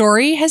what? The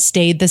story has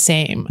stayed the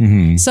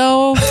same.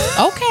 So,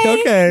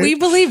 okay. We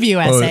believe you,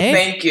 S.A.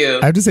 Thank you.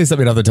 I have to say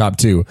something off the top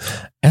too.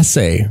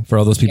 S.A., for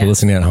all those people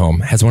listening at home,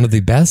 has one of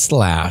the best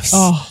laughs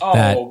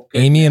that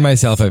Amy and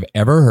myself have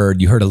ever heard.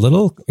 You heard a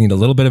little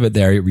bit of it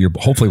there.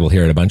 Hopefully we'll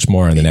hear it a bunch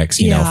more in the next,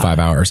 5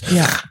 hours.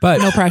 Yeah. But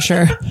no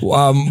pressure.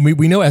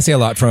 We know S.A. a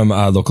lot from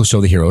a local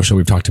show, The Hero Show.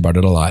 We've talked about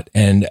it a lot.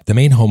 And the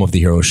main home of The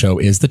Hero Show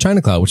is the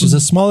China Cloud, which is a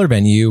smaller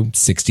venue,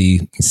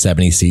 60,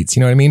 70 seats.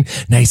 You know what I mean?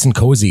 Nice and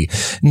cozy.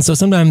 And so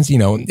sometimes,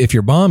 if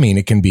you're bombing,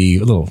 it can be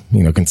a little,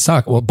 can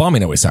suck. Well,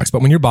 bombing always sucks.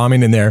 But when you're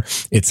bombing in there,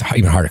 it's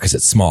even harder because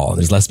it's small.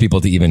 There's less people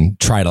to even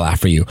try try to laugh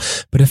for you.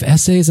 But if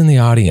Essay's in the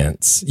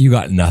audience, you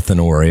got nothing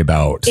to worry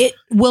about. It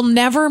will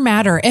never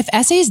matter. If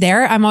Essay's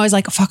there, I'm always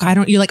like, fuck,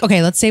 you're like,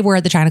 okay, let's say we're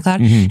at the China Cloud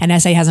and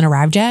Essay hasn't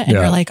arrived yet. And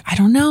you're like, I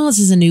don't know, this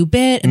is a new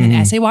bit. And then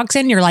Essay walks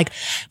in, you're like,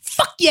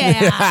 fuck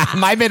yeah.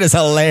 My bit is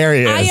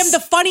hilarious. I am the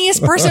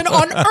funniest person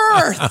on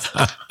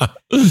earth.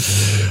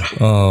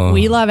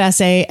 We love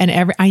Essay,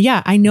 and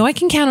I know I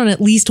can count on at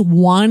least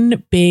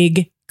one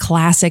big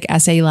classic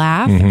Essay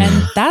laugh,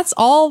 and that's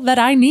all that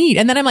I need.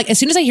 And then I'm like, as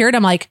soon as I hear it,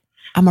 I'm like,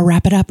 I'm gonna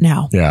wrap it up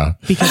now. Yeah,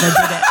 because I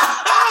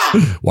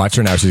did it. Watch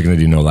her now. She's gonna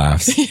do no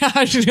laughs.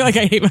 Yeah, she's like,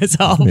 I hate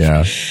myself.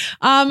 Yeah.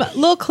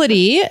 Lil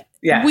Clitty.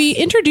 Yes. We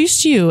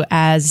introduced you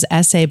as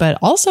Essay, but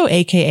also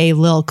AKA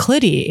Lil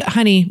Clitty.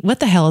 Honey, what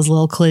the hell is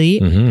Lil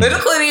Clitty? Little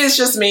Clitty is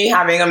just me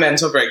having a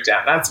mental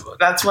breakdown.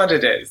 That's what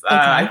it is. Okay.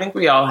 I think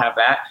we all have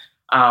that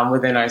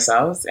within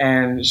ourselves.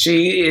 And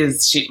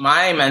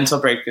my mental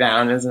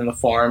breakdown is in the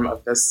form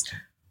of this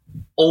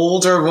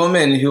older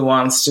woman who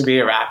wants to be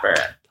a rapper.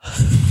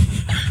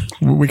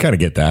 We kind of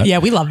get that. Yeah,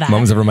 we love that.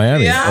 Moms over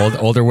Miami. Yeah.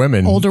 Older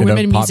women. Older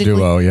women, pop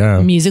duo.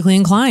 Yeah. Musically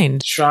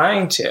inclined.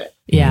 Trying to.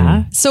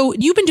 Yeah. So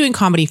you've been doing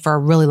comedy for a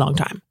really long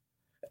time.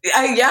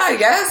 I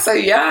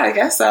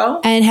guess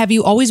so. And have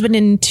you always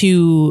been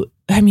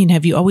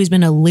have you always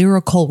been a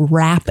lyrical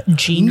rap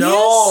genius?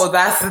 No,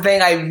 that's the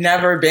thing. I've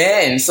never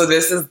been. So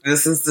this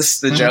is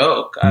just the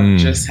joke of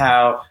just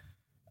how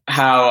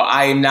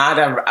I'm not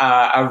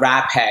a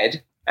rap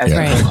head, as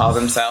people call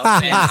themselves.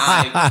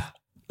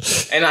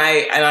 And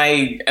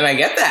I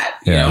get that,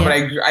 you know, but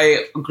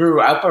I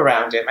grew up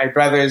around it. My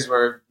brothers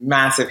were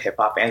massive hip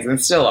hop fans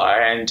and still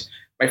are. And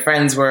my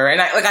friends were,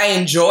 and I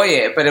enjoy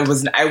it, but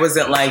I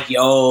wasn't like,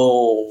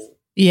 yo,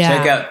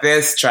 check out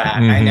this track.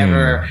 I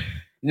never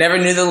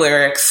knew the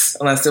lyrics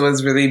unless it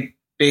was really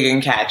big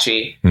and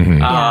catchy.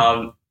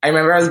 I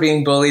remember I was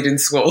being bullied in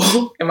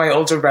school and my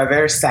older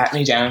brother sat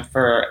me down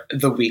for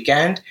the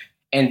weekend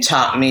and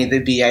taught me the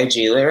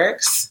B.I.G.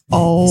 lyrics.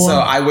 Oh. So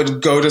I would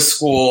go to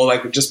school,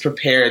 like, just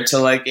prepared to,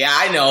 like,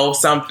 I know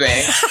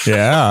something.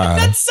 Yeah.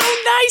 That's so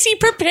nice. He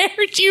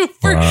prepared you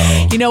for,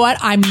 you know what?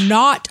 I'm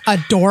not a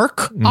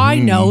dork. I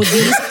know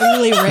these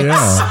lyrics.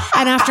 Yeah.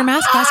 And after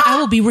math class, I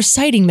will be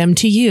reciting them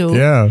to you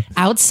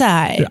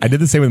outside. I did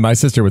the same with my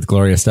sister with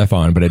Gloria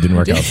Stefan, but it didn't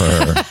work out for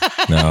her.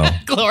 No.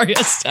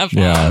 Gloria Stefan.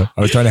 Yeah.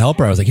 I was trying to help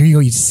her. I was like, here you go.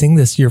 You sing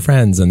this to your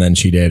friends. And then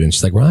she did. And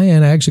she's like,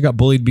 Ryan, I actually got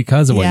bullied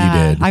because of what you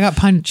did. I got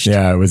punched.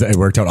 Yeah. It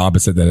worked out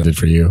opposite than it did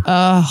for you.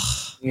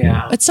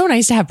 Yeah. It's so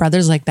nice to have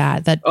brothers like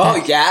that.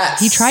 Yes.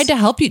 He tried to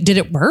help you. Did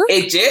it work?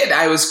 It did.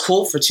 I was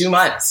cool for 2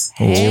 months.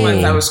 2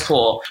 months I was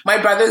cool. My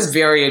brother's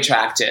very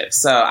attractive.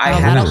 So I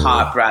had a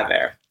hot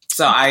brother.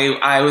 So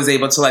I was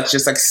able to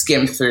just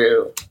skim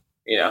through,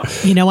 you know.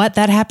 You know what?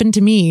 That happened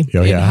to me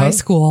in high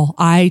school.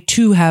 I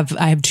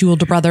have 2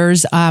 older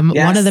brothers.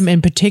 One of them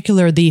in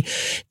particular, the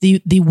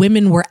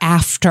women were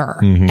after.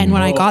 And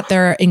when I got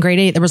there in grade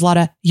 8, there was a lot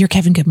of, you're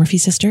Kevin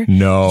Goodmurphy's sister?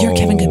 No. You're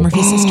Kevin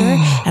Goodmurphy's sister?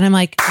 And I'm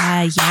like,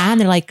 yeah. And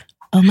they're like,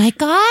 oh my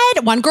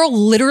God. One girl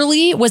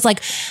literally was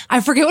like, I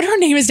forget what her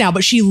name is now,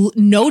 but she,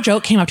 no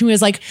joke, came up to me,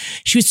 was like,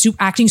 she was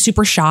acting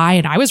super shy.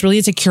 And I was really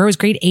insecure. I was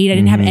grade 8. I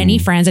didn't have any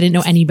friends. I didn't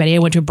know anybody. I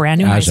went to a brand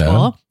new high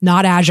school.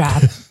 Not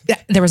Aja.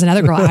 There was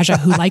another girl, Aja,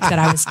 who liked that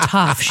I was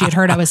tough. She had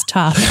heard I was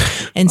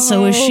tough. And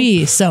so was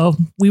she. So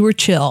we were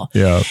chill.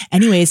 Yeah.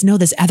 Anyways, no,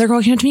 this other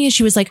girl came up to me and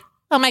she was like,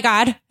 oh my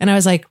God. And I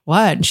was like,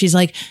 what? And she's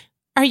like,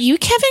 are you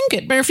Kevin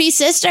Goodmurphy's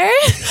sister? And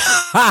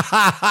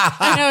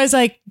I was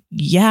like,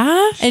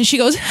 yeah. And she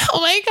goes,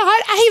 oh my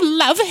God, I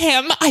love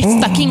him.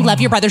 I fucking love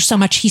your brother so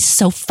much. He's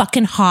so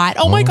fucking hot.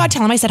 Oh my God,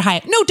 tell him I said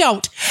hi. No,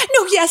 don't.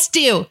 No, yes,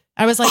 do.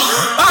 I was like,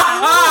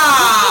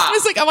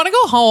 I want to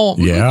go home.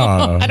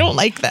 Yeah. I don't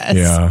like this.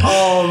 Yeah.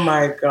 Oh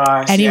my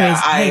gosh. Anyways,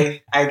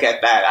 I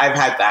get that. I've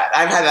had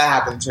that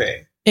happen to me.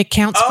 It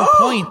counts for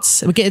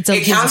points.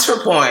 It counts for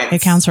points.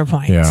 It counts for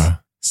points. Yeah.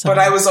 So. But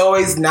I was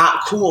always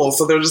not cool.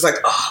 So they're just like,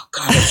 oh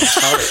God, it's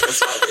retarded,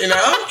 this one, you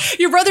know?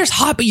 Your brother's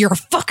hot, but you're a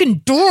fucking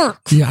dork.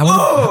 Yeah.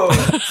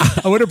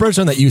 I would approach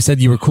on that. You said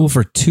you were cool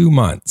for 2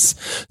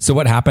 months. So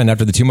what happened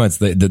after the 2 months?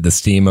 The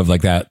steam of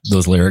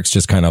those lyrics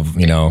just kind of,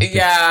 you know.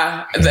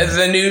 Yeah.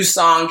 The new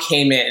song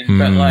came in,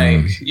 but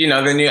I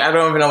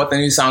don't even know what the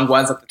new song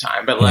was at the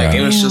time, but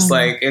it was just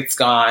like, it's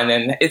gone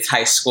and it's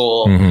high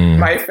school.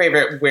 My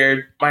favorite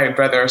my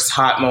brother's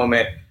hot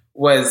moment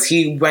was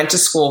he went to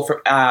school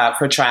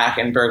for track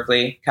in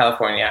Berkeley,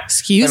 California.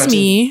 Excuse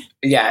me.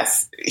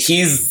 Yes.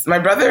 My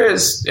brother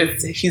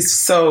he's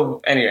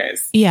so,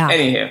 anyways. Yeah.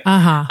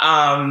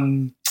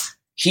 Anywho.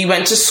 He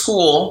went to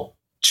school,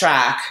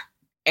 track,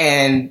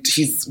 and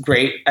he's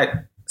great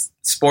at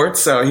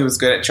sports, so he was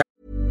good at track.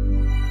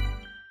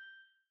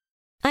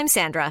 I'm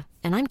Sandra,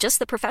 and I'm just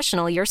the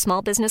professional your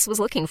small business was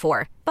looking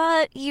for.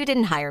 But you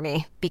didn't hire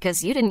me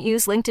because you didn't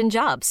use LinkedIn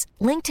Jobs.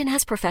 LinkedIn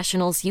has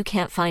professionals you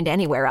can't find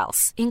anywhere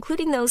else,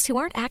 including those who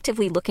aren't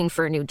actively looking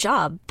for a new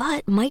job,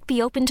 but might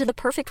be open to the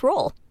perfect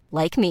role,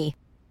 like me.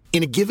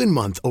 In a given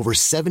month, over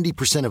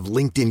 70% of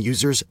LinkedIn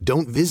users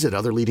don't visit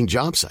other leading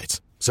job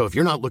sites. So if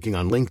you're not looking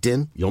on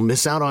LinkedIn, you'll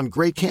miss out on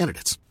great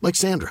candidates like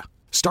Sandra.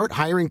 Start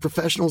hiring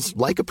professionals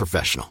like a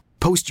professional.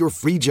 Post your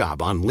free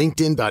job on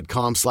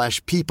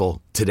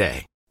linkedin.com/people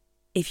today.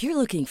 If you're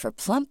looking for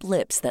plump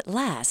lips that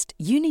last,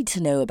 you need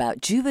to know about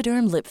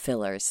Juvederm lip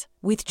fillers.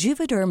 With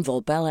Juvederm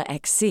Volbella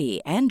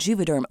XC and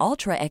Juvederm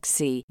Ultra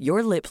XC,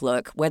 your lip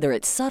look, whether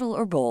it's subtle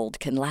or bold,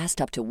 can last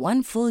up to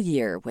 1 full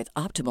year with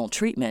optimal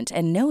treatment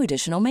and no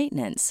additional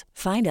maintenance.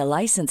 Find a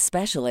licensed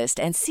specialist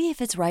and see if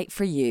it's right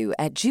for you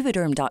at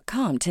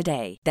Juvederm.com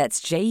today.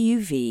 That's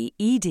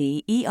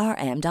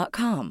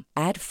JUVEDERM.com.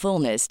 Add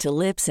fullness to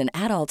lips in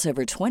adults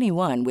over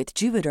 21 with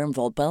Juvederm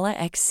Volbella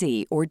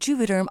XC or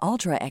Juvederm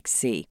Ultra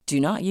XC. Do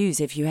not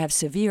use if you have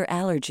severe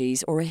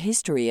allergies or a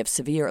history of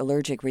severe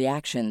allergic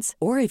reactions,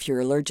 or if you're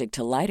allergic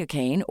to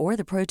lidocaine or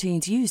the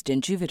proteins used in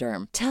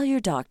Juvederm. Tell your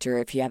doctor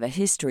if you have a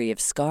history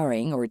of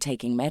scarring or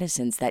taking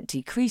medicines that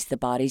decrease the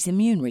body's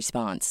immune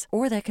response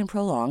or that can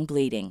prolong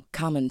bleeding.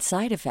 Common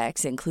side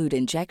effects include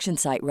injection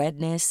site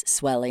redness,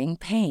 swelling,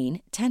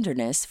 pain,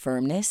 tenderness,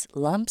 firmness,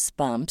 lumps,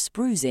 bumps,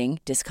 bruising,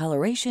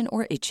 discoloration,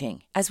 or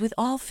itching. As with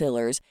all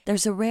fillers,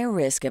 there's a rare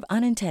risk of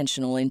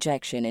unintentional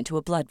injection into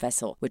a blood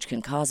vessel, which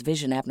can cause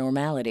vision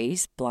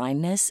abnormalities,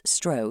 blindness,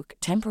 stroke,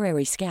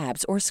 temporary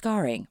scabs, or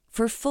scarring.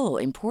 For full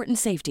important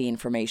safety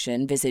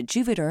information, visit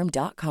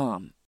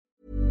Juvederm.com.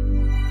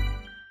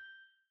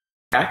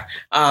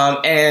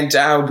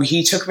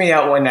 He took me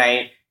out one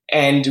night,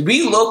 and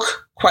we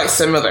look quite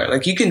similar.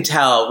 Like, you can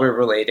tell we're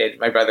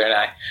related, my brother and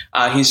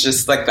I. He's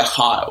just like the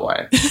hot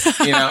one,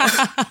 you know?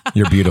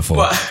 You're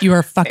beautiful. You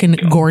are fucking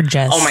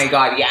gorgeous. Oh my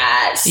God,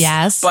 yes.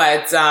 Yes.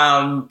 But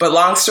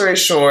long story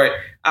short,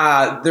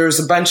 there's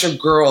a bunch of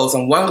girls,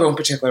 and one girl in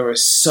particular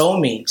was so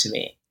mean to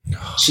me.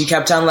 She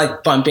kept on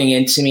like bumping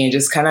into me and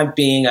just kind of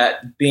being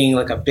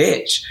like a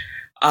bitch.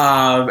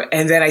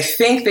 And then I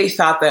think they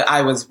thought that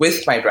I was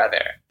with my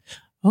brother.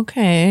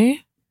 Okay.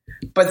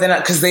 But then,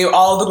 because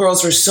all the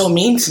girls were so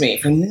mean to me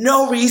for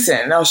no reason,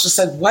 and I was just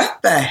like,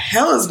 "What the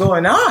hell is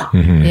going on?"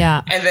 Mm-hmm.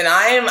 Yeah. And then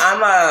I'm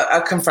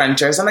a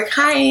confronter, so I'm like,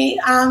 "Hi,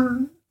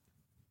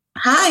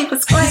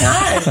 what's going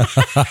on?"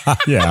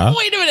 Yeah.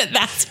 Wait a minute,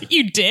 that's what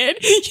you did?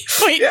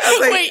 Wait, Yeah,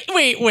 like,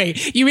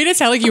 wait. You made it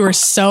sound like you were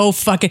so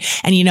fucking...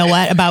 And you know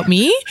what about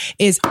me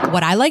is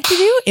what I like to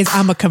do is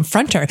I'm a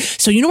confronter.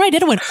 So you know what I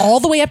did? I went all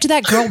the way up to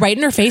that girl right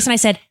in her face and I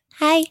said,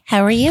 "Hi,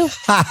 how are you?"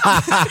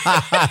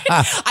 I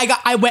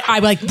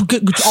like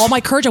all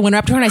my courage. I went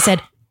up to her and I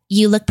said,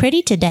 "You look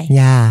pretty today."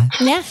 Yeah.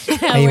 Yeah.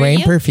 Are you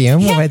wearing perfume?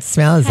 Yeah. What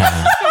smell is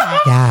that?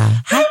 Yeah.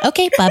 Hi.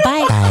 Okay.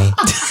 Bye-bye. Bye.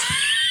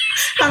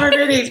 Have a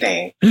good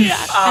evening. Yeah.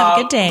 Have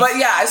a good day. But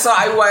yeah, so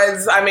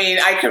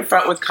I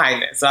confront with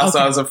kindness. Also,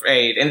 Okay. I was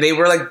afraid. And they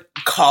were like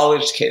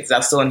college kids. I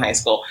was still in high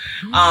school.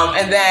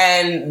 And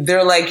then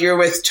they're like, "You're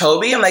with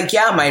Toby?" I'm like,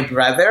 "Yeah, my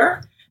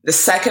brother." The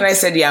second I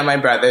said, "Yeah, my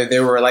brother," they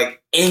were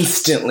like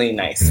instantly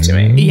nice to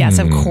me. Yes,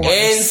 of course.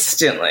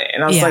 Instantly.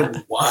 And I was like,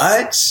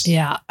 "What?"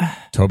 Yeah.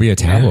 Toby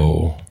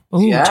Atawo.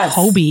 Ooh, Yes.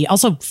 Toby.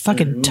 Also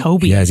fucking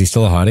Toby. Yeah, is he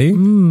still a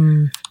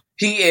hottie?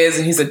 He is,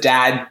 and he's a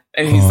dad,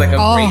 and he's like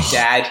a great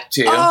dad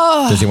too.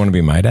 Does he want to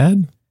be my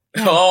dad?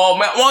 Oh,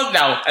 well,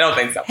 no, I don't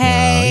think so.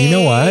 Hey. You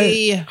know what?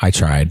 I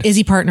tried. Is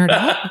he partnered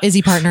up? Is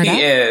he partnered up?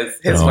 He is.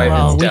 His Oh. wife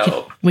Well, is we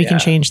dope. we can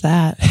change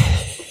that.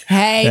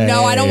 Hey,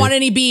 no, I don't want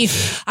any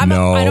beef. I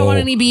don't want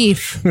any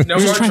beef. No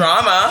more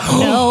drama.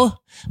 No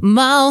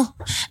more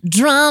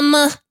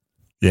drama.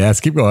 Yes,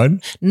 keep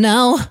going.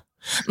 No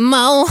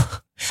more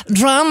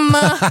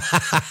drama.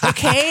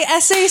 Okay,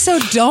 essay, so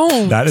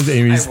don't. That is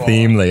Amy's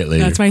theme lately.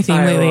 That's my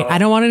theme lately. I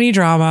don't want any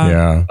drama.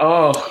 Yeah.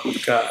 Oh,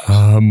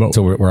 God.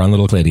 So we're on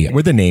Little Clitty.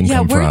 Where'd the name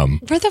come from?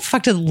 Where the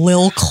fuck did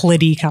Lil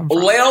Clitty come from?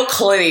 Lil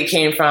Clitty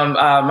came from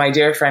my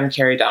dear friend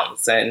Carrie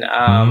Donaldson.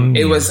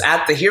 It was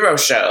at the Hero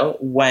Show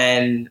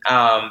when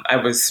I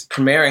was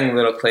premiering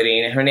Little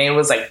Clitty, and her name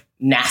was like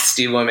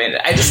Nasty Woman.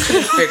 I just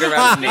couldn't figure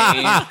out a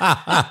name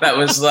that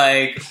was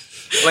like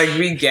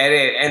we get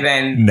it. And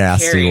then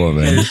Nasty Carrie,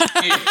 Woman.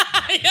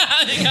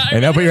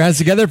 And now put your hands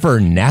together for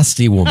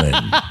Nasty Woman.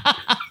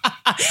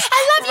 I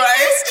love you,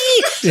 Right?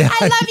 Nasty. Yeah.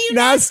 I love you,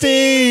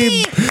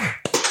 Nasty.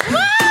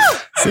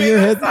 Sing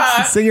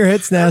your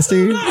hits,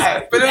 Nasty.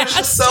 But it was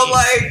just so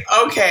like,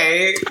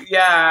 okay,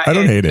 yeah. I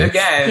don't hate it.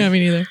 Again, Yeah, me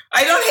neither.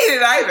 I don't hate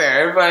it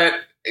either, but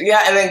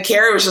yeah. And then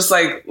Carrie was just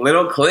like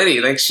Little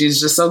Clitty, like she's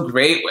just so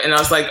great, and I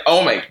was like,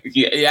 oh my,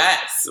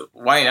 yes,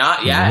 why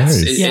not? Yes,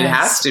 Nice. it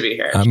has to be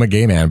here. I'm a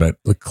gay man,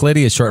 but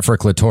Clitty is short for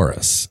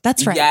clitoris.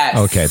 That's right. Yes.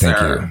 Okay, thank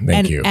sir. you.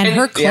 Thank you. And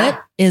her clit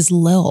is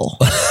Lil.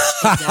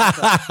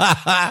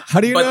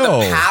 How do you But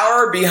know? the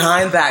power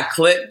behind that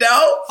clit,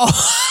 though.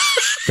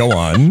 Go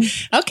on.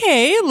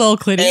 Okay, Lil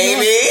Clitty.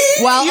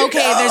 Amy, Well, you okay,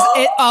 know.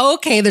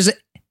 there's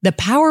the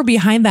power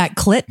behind that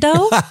clit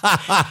though.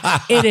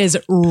 It is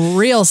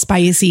real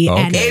spicy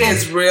and It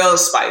is real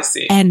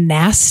spicy and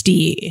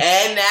nasty.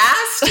 and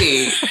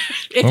nasty.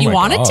 If Oh you my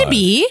want it God. to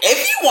be,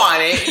 If you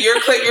want it, your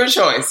clit, your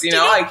choice. You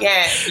know,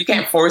 you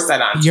can't force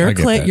that on. your I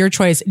get clit, that. your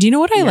choice. Do you know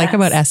what I like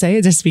about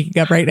Essay? Just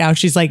speaking up right now,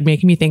 she's like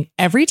making me think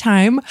every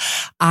time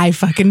I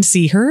fucking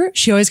see her,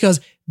 she always goes,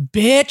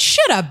 bitch,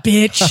 shut up,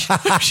 bitch.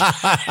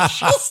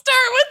 She'll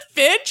start with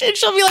bitch and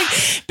she'll be like,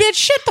 bitch,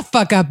 shut the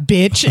fuck up,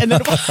 bitch. And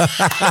then and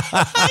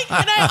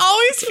I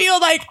always feel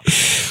like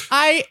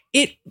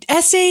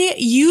Essay,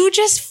 you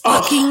just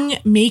fucking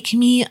make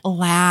me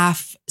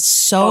laugh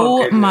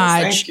so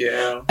much. Thank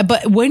you.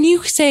 But when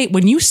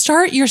you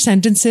start your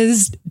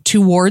sentences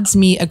towards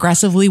me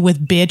aggressively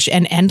with bitch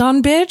and end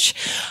on bitch,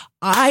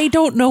 I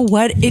don't know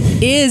what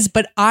it is,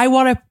 but I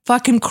want to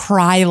fucking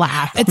cry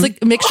laugh. It's like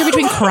a mixture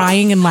between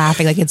crying and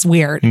laughing. Like, it's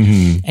weird.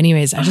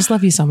 Anyways, I just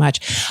love you so much.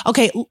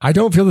 Okay. I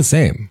don't feel the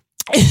same.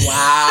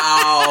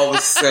 Wow,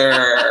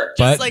 sir.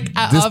 But like,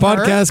 this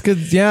podcast could,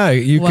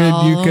 you could,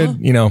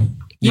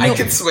 I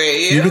could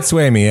sway you. You could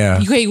sway me, yeah.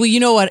 Okay, well, you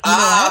know what?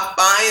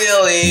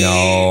 Finally.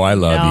 No, I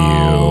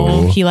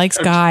love you. He likes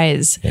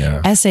guys.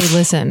 Yeah. Essay,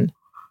 listen.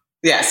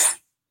 Yes.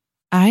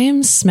 I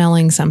am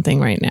smelling something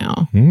right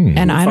now.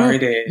 And I don't.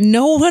 Farted.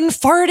 No one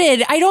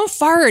farted. I don't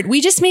fart.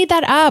 We just made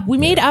that up. We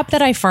made up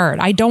that I fart.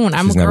 I don't.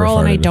 I'm She's a girl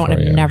and I never farted don't.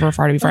 before, I've never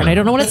farted before. And I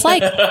don't know what it's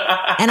like. And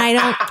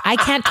I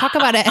can't talk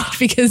about it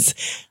because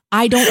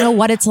I don't know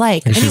what it's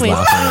like. She's Anyway.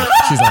 laughing.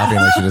 She's laughing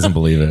like she doesn't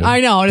believe it. I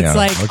know. And it's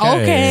Yeah. like,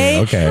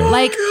 okay.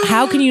 Like,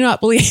 how can you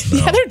not believe?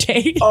 The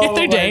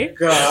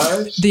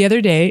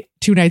other day,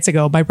 2 nights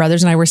ago, my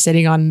brothers and I were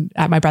sitting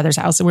at my brother's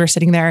house and we were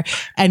sitting there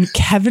and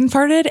Kevin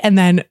farted and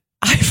then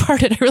I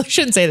farted. I really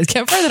shouldn't say this.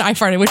 Kevin farted and I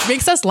farted, which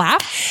makes us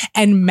laugh.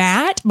 And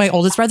Matt, my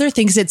oldest brother,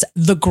 thinks it's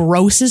the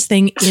grossest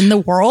thing in the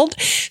world.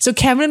 So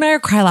Kevin and I are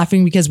cry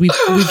laughing because we've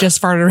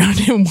just farted around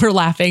him and we're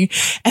laughing.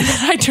 And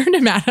then I turned to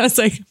Matt and I was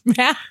like,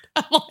 Matt,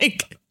 I'm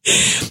like,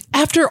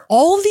 after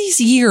all these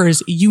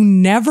years, you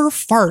never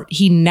fart.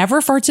 He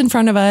never farts in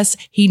front of us.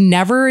 He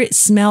never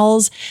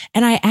smells.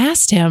 And I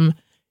asked him,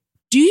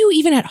 do you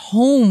even at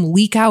home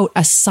leak out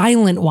a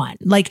silent one?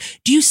 Like,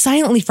 do you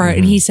silently fart?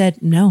 And he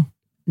said, no.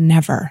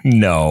 Never.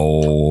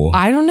 No.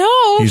 I don't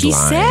know. He's he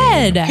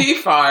lying. said. He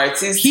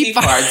farts. He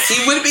farts.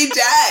 He would be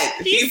dead.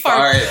 He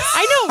farts.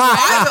 I know,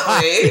 right?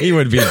 Privately. He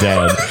would be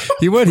dead.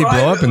 He would. He'd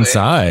blow up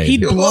inside.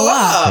 He'd blow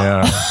up.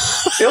 Yeah.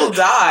 He'll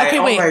die. Okay,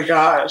 wait. Oh my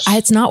gosh.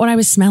 It's not what I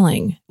was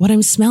smelling. What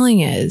I'm smelling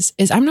is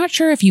I'm not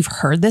sure if you've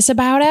heard this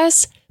about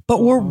us,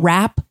 but we're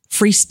rap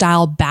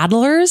freestyle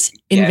battlers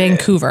in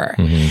Vancouver.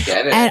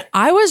 Get it. And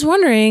I was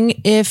wondering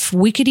if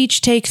we could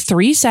each take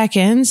 3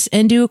 seconds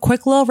and do a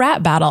quick little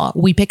rap battle.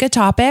 We pick a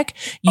topic,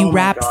 you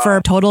rap for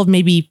a total of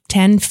maybe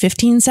 10,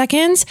 15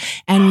 seconds,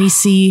 and we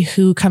see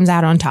who comes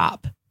out on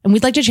top. And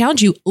we'd like to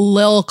challenge you,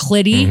 Lil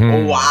Clitty.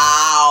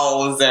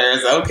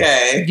 Wowzers.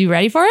 Okay. You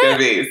ready for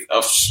it?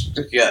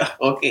 Yeah.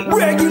 Okay.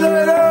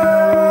 Regulators,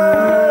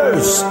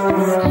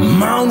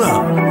 mount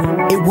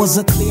up. It was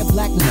a clear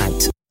black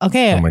night.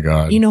 Okay. Oh my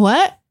God. You know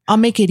what? I'll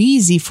make it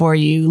easy for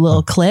you,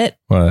 Lil Clit.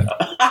 What?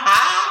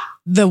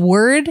 The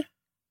word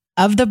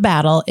of the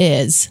battle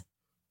is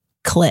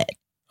clit.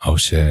 Oh,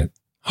 shit.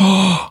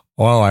 Oh,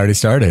 I already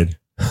started.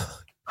 Go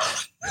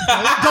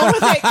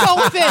with it. Go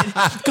with it.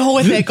 Go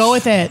with it. Go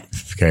with it.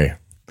 Okay.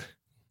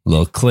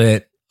 Little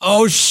clit.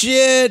 Oh,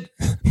 shit.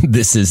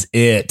 This is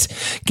it.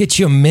 Get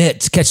your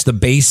mitts. Catch the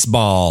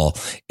baseball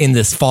in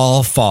this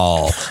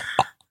fall.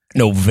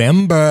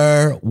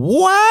 November.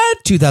 What?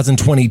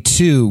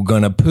 2022.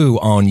 Gonna poo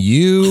on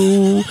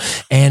you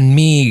and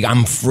me.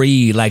 I'm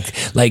free. Like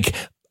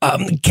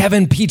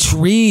Kevin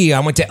Petrie. I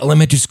went to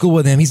elementary school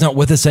with him. He's not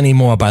with us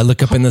anymore, but I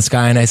look up in the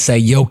sky and I say,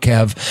 yo,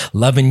 Kev,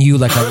 loving you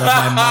like I love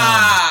my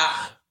mom.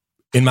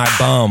 In my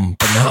bum,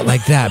 but not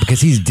like that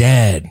because he's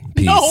dead.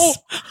 Peace. No,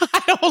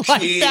 I don't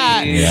like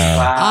that. Yeah.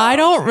 Wow. I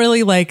don't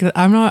really like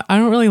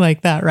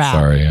that rap.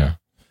 Sorry, yeah.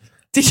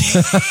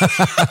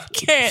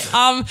 Okay.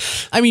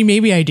 I mean,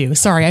 maybe I do.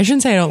 Sorry, I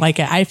shouldn't say I don't like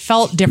it. I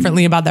felt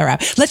differently about that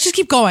rap. Let's just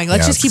keep going.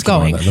 Let's keep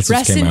going.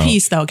 Rest in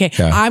peace, though. Okay.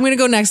 Yeah. I'm gonna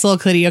go next, Little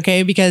Clitty.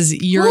 Okay, because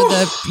you're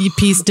the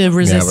piece de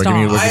resistance. We're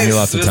giving you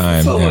lots of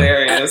time.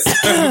 Hilarious.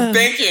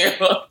 Thank you.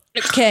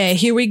 Okay,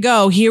 here we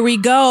go.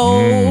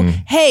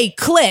 Hey,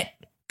 Clit.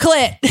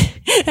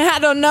 I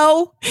don't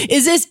know.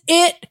 Is this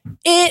it?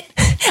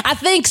 I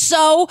think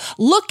so.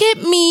 Look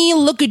at me.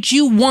 Look at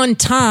you one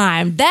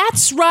time.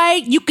 That's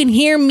right. You can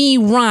hear me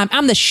rhyme.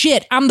 I'm the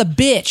shit. I'm the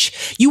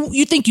bitch.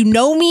 You think you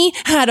know me?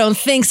 I don't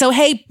think so.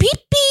 Hey,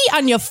 pee-pee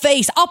on your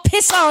face. I'll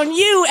piss on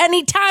you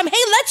anytime.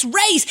 Hey, let's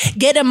race.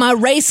 Get in my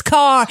race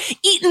car.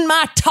 Eating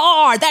my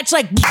tar. That's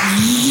like,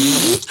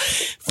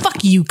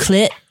 fuck you,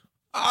 Clit.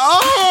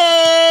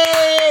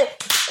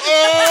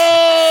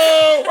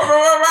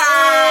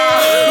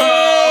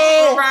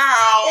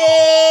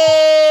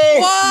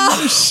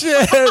 Oh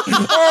shit.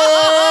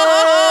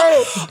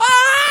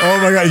 Oh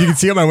my God. You can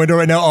see out my window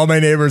right now. All my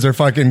neighbors are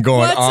fucking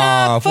going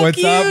off. What's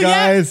up, guys?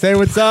 Yeah. Say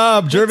what's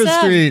up. Jervis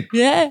Street.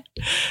 Yeah.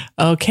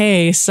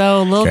 Okay.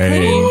 So, Lil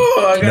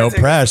Clitty. No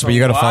press, but you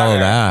got to follow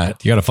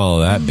that. You got to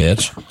follow that,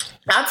 bitch.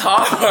 That's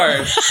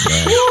hard.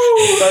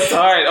 That's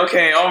hard.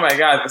 Okay. Oh my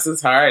God. This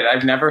is hard.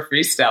 I've never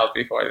freestyled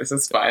before. This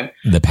is fun.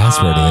 The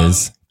password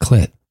is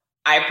clit.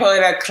 I put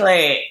a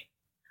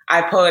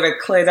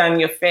clit on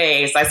your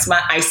face. I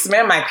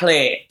smell my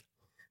clit.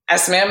 I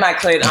smear my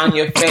clit on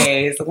your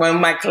face. When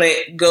my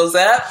clit goes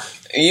up,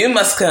 you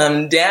must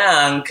come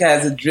down,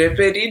 cause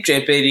drippity,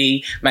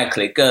 drippity, my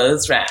clit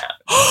goes round.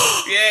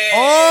 Yeah.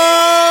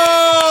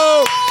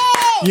 Oh!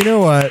 You know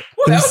what?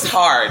 That was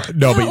hard.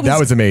 No, but that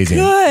was amazing.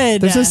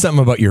 Good. There's just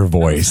something about your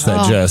voice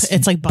that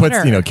it's like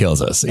butter. puts,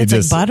 kills us. It's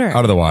just like butter.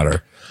 Out of the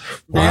water.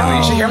 Wow.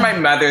 You should hear my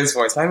mother's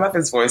voice. My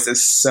mother's voice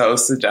is so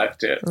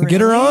seductive. Really? Get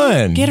her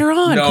on. Get her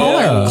on.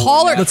 No,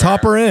 Call her. Let's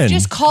hop her in.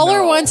 Just call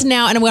her once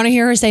now, and I want to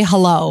hear her say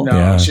hello.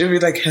 No, she'll be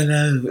like,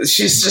 hello.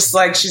 She's just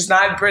like, she's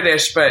not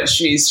British, but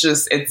she's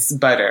just, it's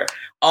butter.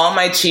 All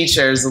my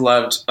teachers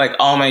loved, like,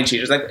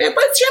 hey,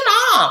 what's your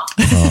mom?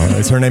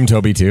 Is her name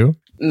Toby too?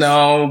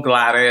 No,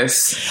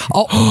 Gladys.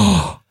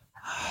 Oh,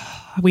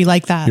 we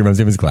like that. Your mom's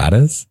name is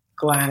Gladys?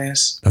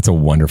 Gladys. That's a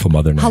wonderful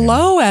mother name.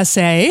 Hello,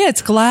 S.A.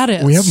 It's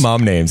Gladys. We have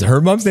mom names. Her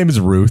mom's name is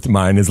Ruth.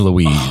 Mine is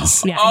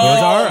Louise. Yeah.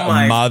 Those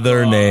are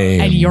mother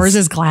names. And yours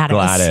is Gladys.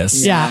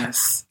 Gladys.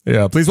 Yes.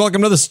 Yeah. Please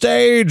welcome to the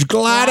stage,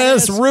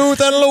 Gladys,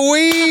 Ruth, and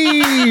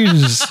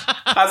Louise.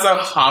 Has a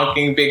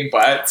honking big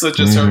butt, so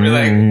just her be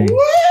like, woo!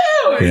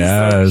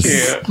 Yes. So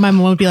cute. My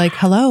mom would be like,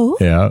 hello?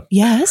 Yeah.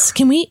 Yes.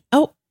 Can we?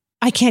 Oh,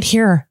 I can't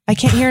hear her. I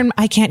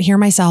can't hear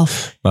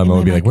myself. My mom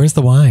would be like, where's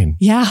the wine?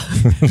 Yeah.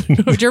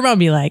 Would your mom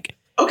be like,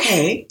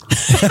 okay.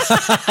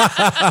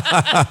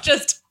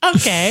 Just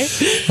okay.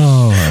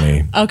 Oh,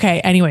 honey.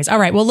 Okay. Anyways, all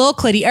right. Well, Lil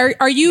Clitty,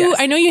 are you? Yes.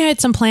 I know you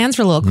had some plans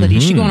for Lil Clitty.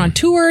 Is she going on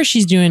tour?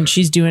 She's doing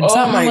Oh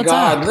something. my What's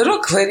God, up? Little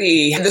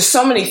Clitty. There's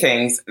so many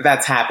things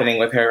that's happening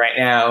with her right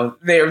now.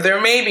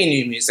 There may be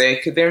new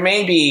music. There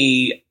may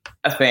be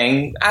a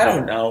thing. I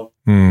don't know.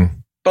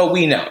 But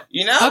we know,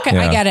 Okay,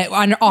 Yeah. I get it.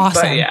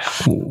 Awesome. But yeah,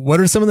 What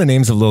are some of the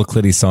names of Lil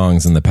Clitty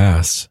songs in the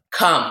past?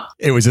 come,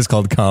 It was just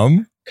called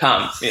Come?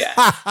 yeah.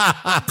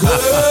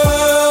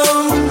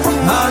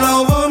 All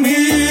over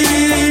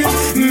me,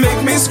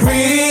 make me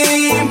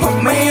scream,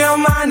 put me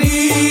on my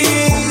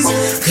knees.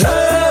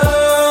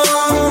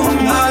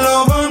 Come all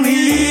over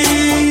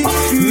me,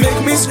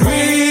 make me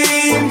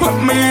scream,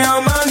 put me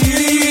on my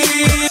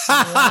knees.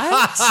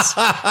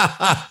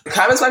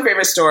 Come is my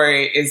favorite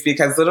story is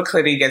because Little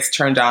Clitty gets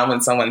turned on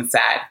when someone's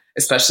sad,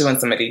 especially when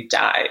somebody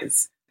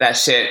dies. That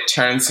shit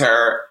turns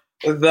her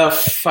the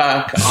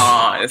fuck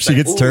on. It's She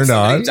gets turned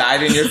somebody on?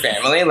 died in your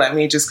family. Let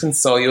me just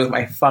console you with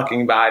my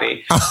fucking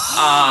body.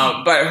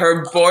 But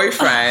her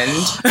boyfriend,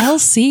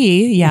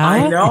 LC, yeah.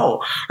 I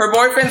know. Her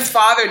boyfriend's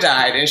father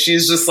died, and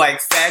she's just like,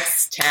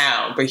 sex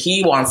town. But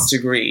he wants to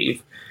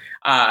grieve,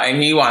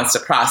 and he wants to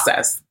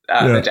process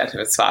the death of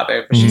his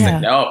father. But she's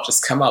like, no,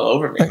 just come all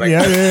over me. Like,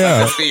 Yeah.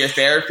 let this be your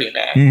therapy,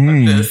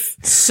 man.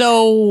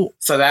 So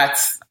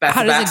that's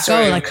how the does it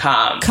backstory go? of Like,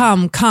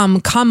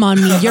 come.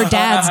 on me. Your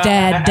dad's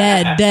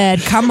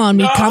dead. Come on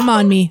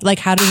me. Like,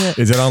 how does it?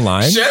 Is it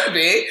online? Should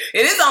be.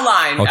 It is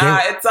online. Okay.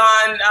 It's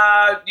on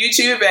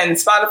YouTube and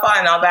Spotify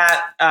and all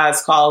that.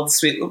 It's called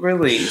Sweet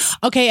Release.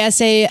 Okay,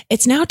 S.A.,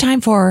 it's now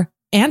time for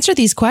Answer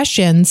These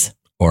Questions.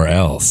 Or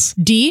else.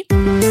 D.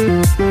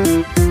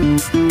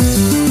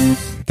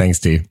 Thanks,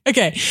 D.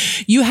 Okay.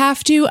 You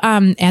have to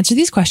answer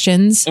these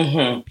questions,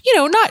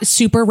 not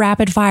super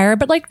rapid fire,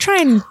 but like try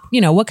and,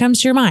 what comes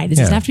to your mind. It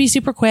doesn't have to be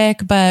super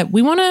quick, but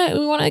we want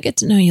to get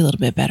to know you a little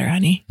bit better,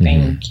 honey.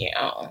 Thank you.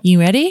 You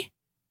ready?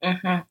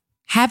 Mm-hmm.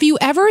 Have you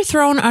ever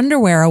thrown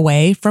underwear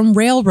away from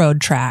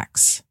railroad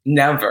tracks?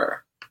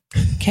 Never.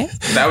 Okay.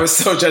 That was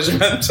so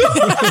judgmental.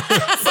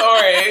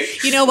 Sorry.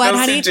 You know what, Those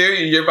honey? who do,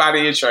 your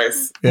body, your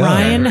choice. Yeah.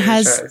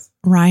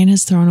 Ryan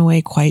has thrown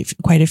away quite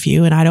a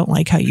few, and I don't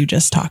like how you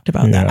just talked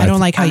about that. I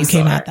don't like how you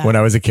came at that. When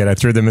I was a kid, I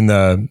threw them in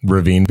the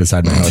ravine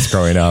beside my house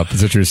growing up.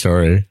 It's a true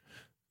story.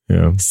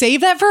 Yeah.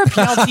 Save that for a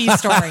PLT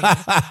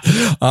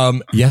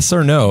story. Yes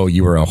or no,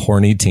 you were a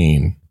horny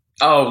teen?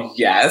 Oh,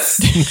 yes.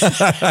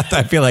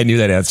 I feel I knew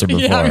that answer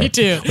before. Yeah, me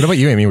too. What about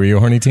you, Amy? Were you a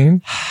horny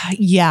teen?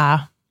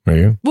 Yeah. Were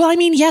you? Well, I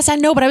mean, yes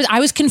and no, but I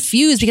was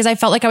confused because I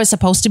felt like I was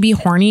supposed to be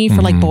horny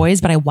for like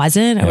boys, but I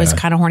wasn't. I was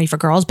kind of horny for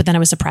girls, but then I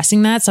was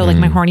suppressing that. So like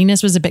my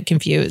horniness was a bit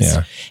confused. Yeah.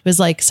 It was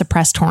like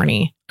suppressed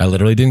horny. I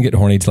literally didn't get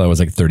horny till I was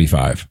like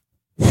 35.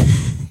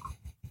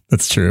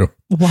 That's true.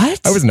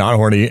 What? I was not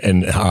horny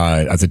and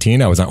as a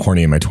teen. I was not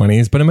horny in my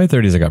 20s, but in my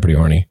 30s, I got pretty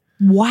horny.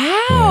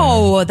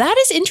 Wow. That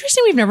is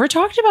interesting. We've never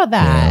talked about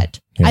that.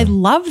 Yeah. I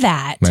love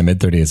that. My mid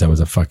 30s, I was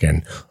a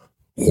fucking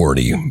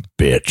horny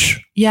bitch.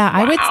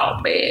 Yeah.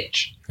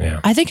 Bitch. Yeah.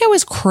 I think I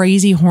was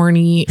crazy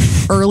horny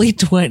early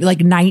 20,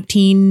 like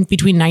 19,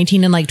 between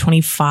 19 and like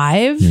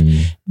 25,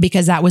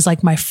 because that was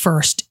like my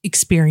first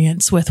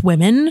experience with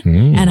women.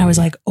 And I was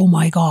like, oh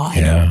my God,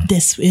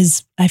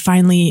 I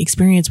finally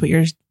experienced what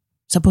you're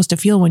supposed to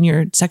feel when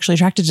you're sexually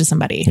attracted to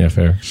somebody. Yeah,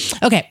 fair.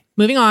 Okay,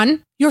 moving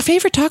on. Your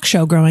favorite talk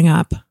show growing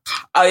up?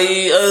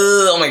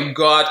 Oh my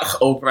God,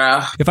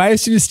 Oprah. If I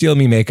asked you to steal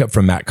me makeup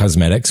from MAC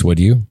Cosmetics, would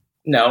you?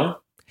 No.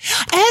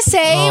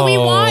 S.A., we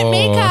want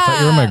makeup. I thought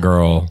you were my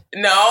girl.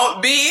 No,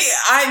 B,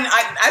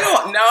 I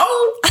don't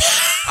know.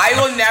 I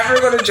will never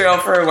go to jail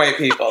for white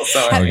people.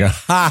 So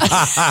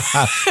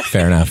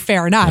Fair enough.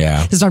 Fair enough.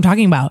 Yeah. This is what I'm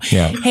talking about.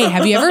 Yeah. Hey,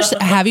 have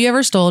you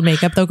ever stolen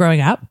makeup though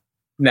growing up?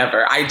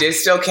 Never. I did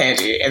steal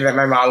candy, and then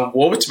my mom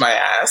whooped my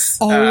ass.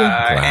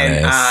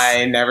 And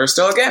I never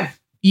stole again.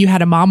 You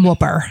had a mom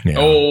whooper. Yeah.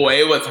 Oh,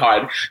 it was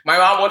hard. My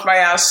mom whooped my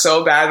ass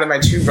so bad that my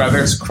two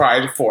brothers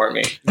cried for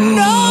me. No!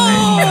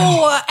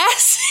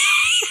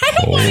 I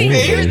don't want to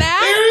hear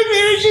that.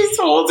 They're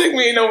just holding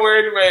me in a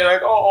weird way.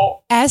 Like,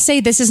 oh. Essay,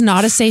 this is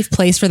not a safe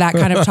place for that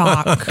kind of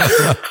talk.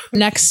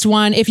 Next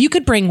one. If you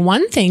could bring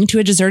one thing to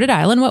a deserted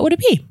island, what would it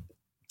be?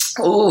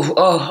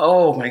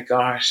 Oh my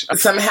gosh.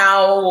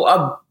 Somehow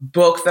a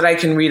book that I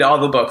can read all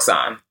the books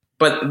on,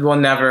 but will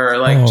never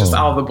just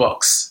all the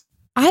books.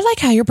 I like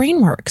how your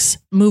brain works.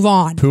 Move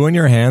on. Poo in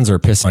your hands or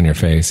piss on your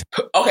face?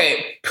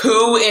 Okay,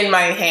 poo in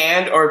my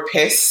hand or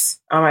piss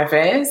on my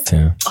face?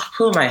 Yeah.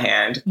 Poo in my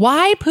hand.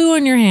 Why poo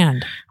in your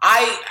hand?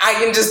 I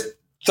can just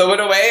throw it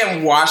away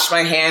and wash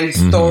my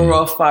hands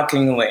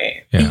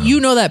thorough-fuckingly. Yeah.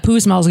 You know that poo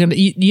smells good.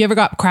 You ever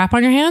got crap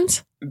on your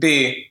hands?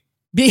 B.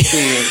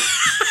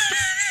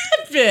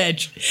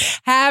 Bitch.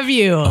 Have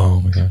you?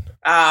 Oh my God.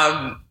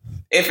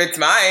 If it's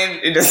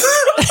mine, it just...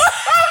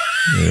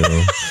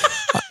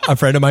 A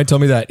friend of mine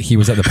told me that he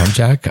was at the pump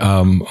jack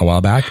a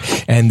while back,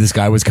 and this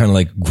guy was kind of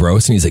like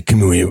gross, and he's like, come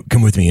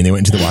with me. And they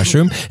went into the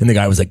washroom, and the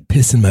guy was like,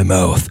 piss in my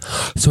mouth.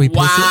 So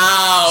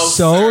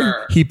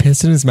he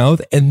pissed in his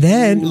mouth, and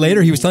then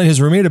later he was telling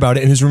his roommate about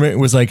it, and his roommate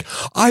was like,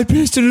 I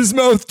pissed in his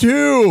mouth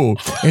too.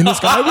 And this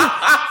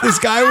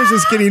guy was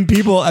just getting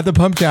people at the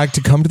pump jack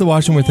to come to the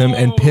washroom with him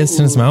and piss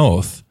in his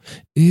mouth.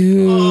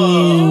 Ew.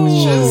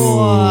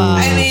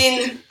 I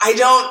mean,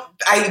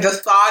 the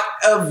thought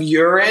of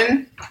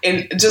urine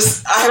and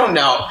just, I don't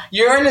know.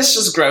 Urine is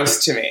just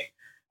gross to me.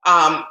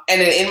 And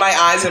in my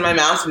eyes and my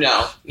mouth,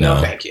 no,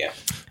 thank you.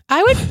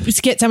 I would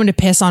just get someone to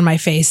piss on my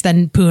face,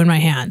 then poo in my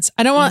hands.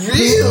 I don't want.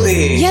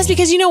 Really? Yes,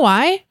 because you know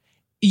why?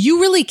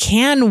 You really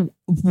can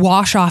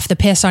wash off the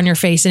piss on your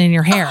face and in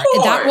your hair.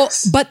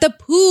 But the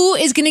poo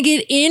is going to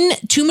get in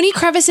too many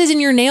crevices in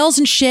your nails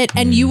and shit,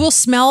 and you will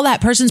smell that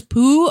person's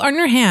poo on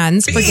your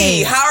hands for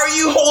days. How are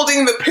you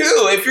holding the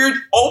poo? If you're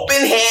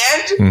open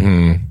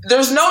hand,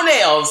 there's no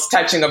nails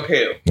touching a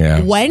poo.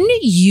 Yeah. When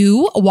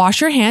you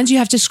wash your hands, you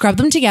have to scrub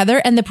them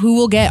together, and the poo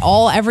will get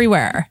all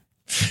everywhere.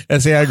 I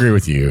agree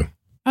with you.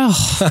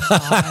 Oh,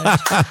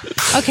 God.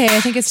 Okay,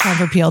 I think it's time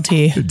for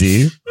PLT.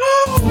 D?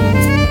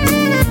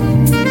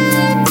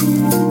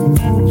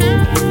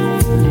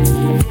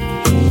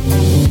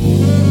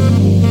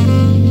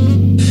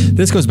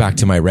 This goes back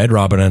to my Red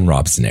Robin and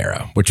Robson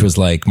era, which was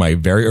like my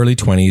very early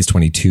 20s,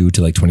 22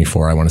 to like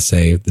 24, I want to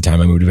say, the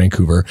time I moved to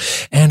Vancouver.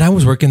 And I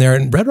was working there,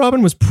 and Red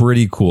Robin was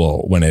pretty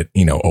cool when it,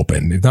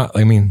 opened. It's not,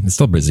 it's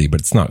still busy, but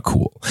it's not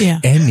cool. Yeah.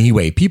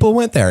 Anyway, people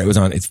went there.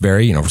 It's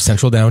very,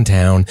 central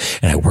downtown,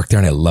 and I worked there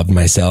and I loved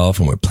myself,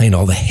 and we're playing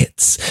all the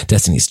hits,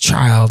 Destiny's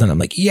Child. And I'm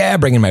like, yeah,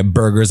 bringing my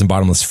burgers and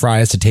bottomless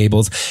fries to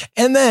tables.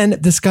 And then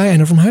this guy I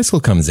know from high school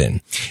comes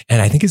in,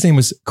 and I think his name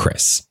was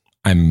Chris.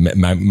 I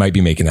might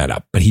be making that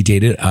up, but he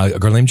dated a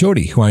girl named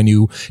Jody, who I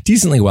knew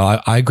decently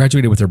well. I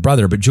graduated with her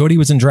brother, but Jody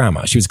was in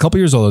drama. She was a couple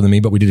years older than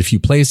me, but we did a few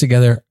plays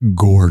together.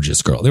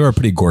 Gorgeous girl. They were a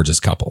pretty gorgeous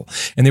couple,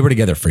 and they were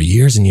together for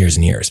years and years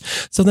and years.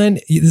 So then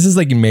this is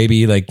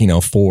maybe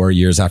 4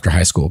 years after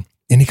high school,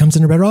 and he comes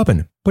into Red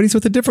Robin, but he's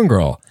with a different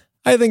girl.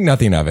 I think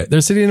nothing of it.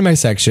 They're sitting in my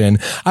section.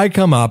 I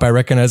come up. I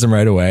recognize him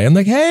right away. I'm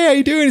like, hey, how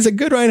you doing? He's like,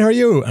 good, Ryan. How are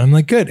you? And I'm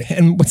like, good.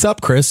 And what's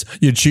up, Chris?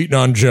 You cheating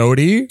on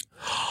Jody?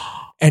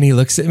 And he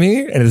looks at me,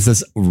 and it's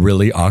this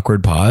really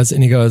awkward pause.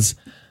 And he goes,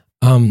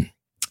 me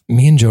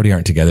and Jody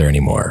aren't together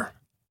anymore.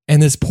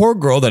 And this poor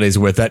girl that he's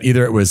with, that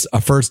either it was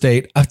a first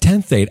date, a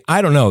 10th date,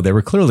 I don't know. They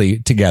were clearly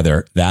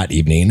together that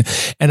evening.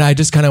 And I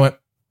just kind of went,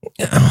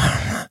 yeah.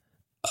 I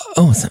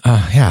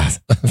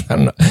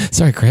don't know.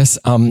 Sorry, Chris.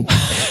 Can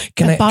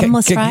I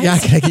bottomless fries? Yeah,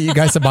 can I get you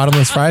guys some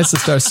bottomless fries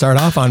to start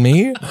off on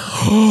me?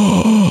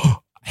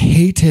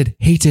 Hated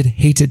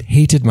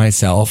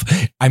myself.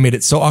 I made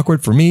it so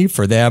awkward for me,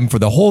 for them, for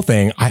the whole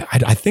thing.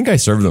 I think I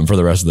served them for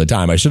the rest of the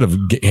time. I should have,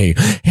 hey,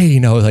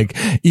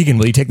 Egan,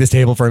 will you take this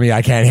table for me?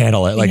 I can't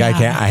handle it.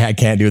 I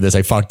can't do this.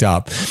 I fucked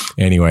up.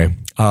 Anyway,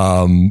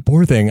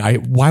 poor thing.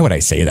 Why would I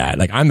say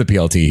that? I'm the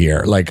PLT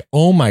here.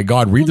 Oh my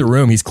God, read the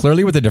room. He's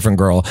clearly with a different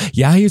girl.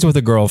 Yeah, he was with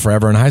a girl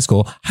forever in high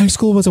school. High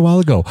school was a while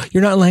ago.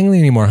 You're not in Langley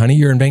anymore, honey.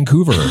 You're in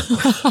Vancouver.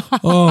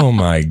 Oh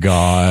my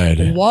God.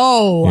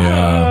 Whoa.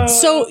 Yeah.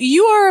 So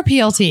you are a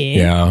PLT.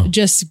 Yeah.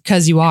 Just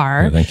because you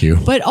are. Yeah, thank you.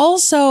 But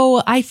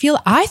also, I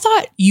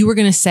thought you were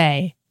going to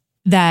say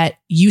that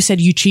you said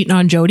you cheating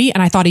on Jody,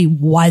 and I thought he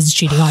was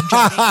cheating on Jody.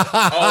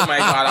 Oh my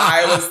God.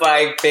 I was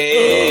like,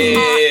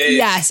 bitch.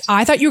 Yes.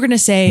 I thought you were going to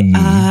say,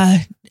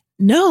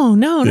 no.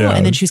 Yeah.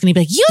 And then she was going to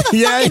be like, you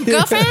the fucking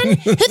girlfriend?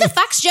 Who the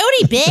fuck's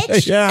Jody,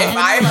 bitch? Yeah. If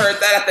I heard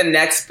that at the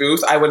next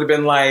booth, I would have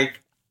been like,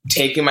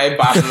 taking my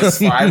bottomless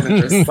fries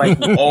and just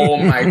oh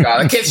my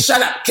God. Kids,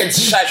 shut up. Kids,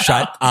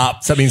 shut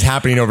up. Something's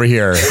happening over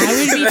here.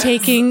 I would be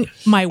taking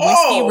my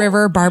Whiskey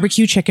River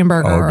barbecue chicken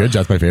burger. Oh, good.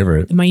 That's my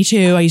favorite. Me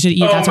too. I used to eat.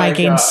 That's why I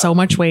gained so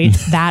much weight.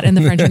 That and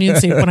the French onion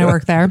soup when I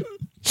worked there.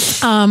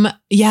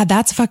 Yeah,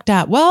 that's fucked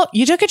up. Well,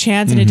 you took a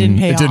chance and it didn't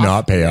pay off. It did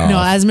not pay off.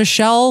 No, as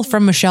Michelle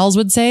from Michelle's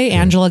would say,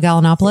 Angela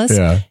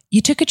Gallinopoulos,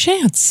 you took a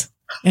chance.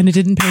 And it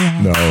didn't pay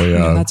off. No,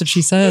 yeah. That's what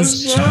she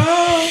says.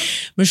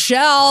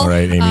 Michelle. All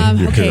right,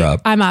 Amy, you're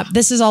up. I'm up.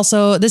 This is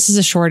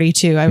a shorty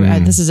too.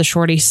 This is a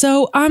shorty.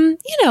 So,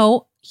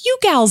 you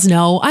gals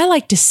know I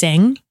like to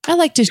sing. I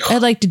like to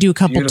do a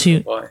couple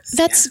tunes.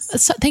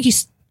 Thank you.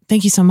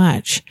 Thank you so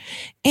much.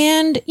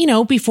 And,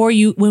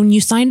 when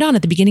you signed on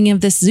at the beginning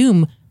of this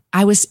Zoom,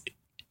 I was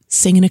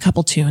singing a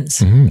couple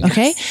tunes.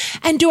 Okay. Yes.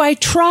 And do I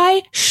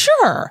try?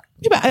 Sure.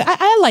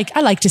 I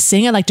like to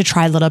sing. I like to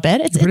try a little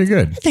bit. It's pretty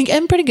good. I think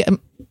I'm pretty good.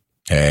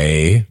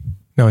 Hey,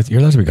 no, you're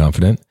allowed to be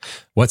confident.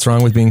 What's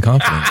wrong with being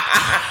confident?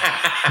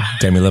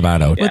 Demi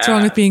Lovato. What's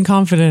wrong with being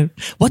confident?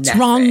 What's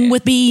wrong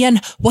with being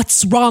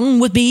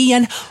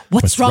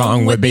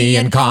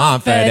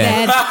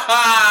confident?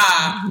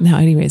 No,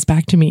 anyways,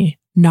 back to me,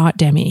 not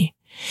Demi.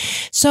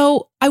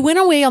 So I went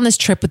away on this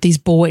trip with these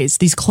boys,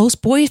 these close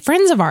boy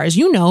friends of ours,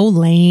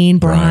 Lane,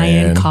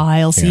 Brian,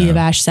 Kyle,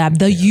 Siavash, Seb,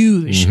 the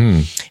huge.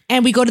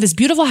 And we go to this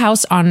beautiful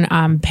house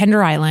on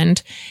Pender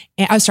Island.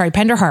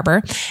 Pender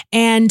Harbor.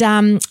 And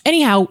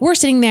anyhow, we're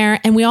sitting there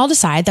and we all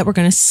decide that we're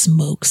going to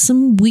smoke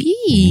some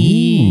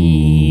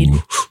weed.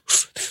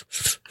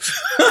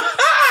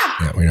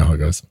 Yeah, we know how it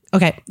goes.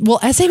 Okay. Well,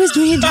 SA was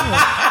doing it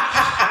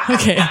too.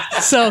 Okay.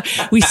 So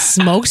we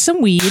smoked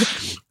some weed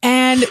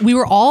and we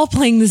were all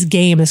playing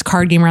this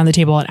card game around the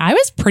table. And I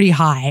was pretty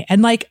high.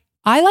 And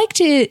I like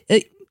to,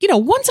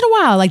 once in a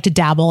while, I like to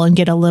dabble and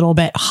get a little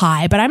bit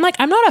high, but I'm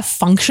not a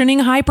functioning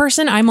high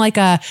person. I'm like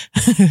a,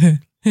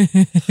 you know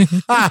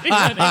what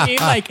I mean?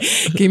 Like,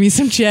 give me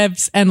some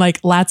chips and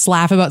let's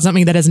laugh about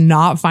something that is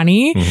not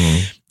funny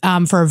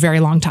for a very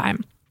long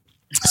time.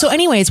 So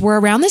anyways, we're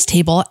around this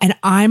table and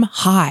I'm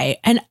high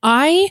and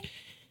I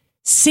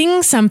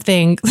sing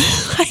something.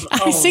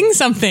 I sing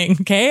something.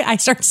 Okay. I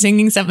start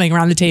singing something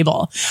around the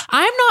table.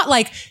 I'm not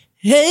like,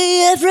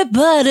 hey,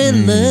 everybody,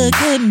 look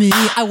at me.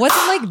 I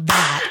wasn't like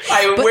that.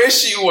 I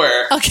wish you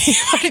were. Okay.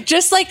 But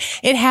just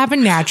it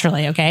happened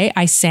naturally. Okay.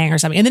 I sang or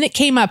something. And then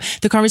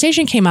the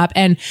conversation came up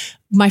and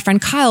my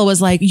friend Kyle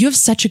was like, you have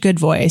such a good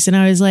voice. And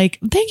I was like,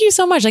 thank you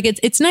so much.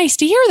 It's nice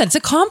to hear that. It's a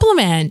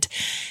compliment.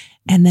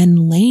 And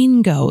then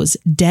Lane goes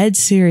dead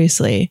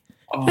seriously.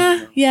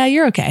 Yeah,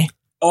 you're okay.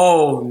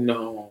 Oh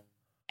no.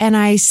 And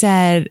I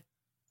said,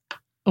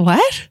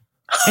 what?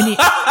 And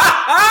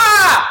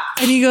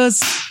he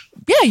goes,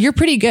 yeah, you're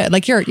pretty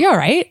good. You're all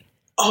right.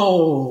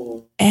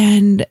 Oh.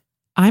 And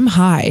I'm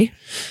high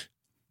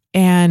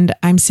and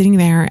I'm sitting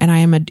there and I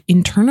am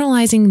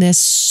internalizing this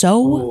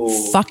so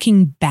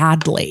fucking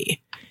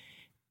badly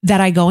that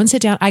I go and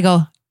sit down. I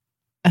go,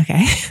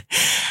 okay.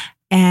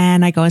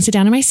 And I go and sit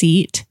down in my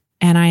seat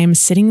and I am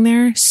sitting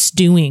there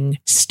stewing,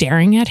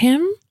 staring at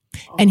him.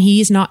 And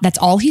that's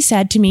all he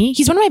said to me.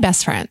 He's one of my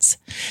best friends.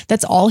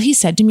 That's all he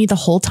said to me the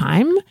whole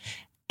time.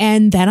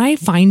 And then I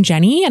find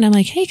Jenny and I'm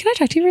like, hey, can I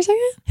talk to you for a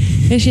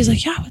second? And she's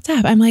like, yeah, what's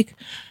up? I'm like,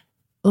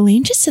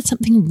 Elaine just said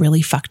something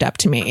really fucked up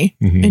to me.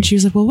 And she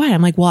was like, well, what?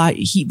 I'm like, well, I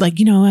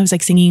was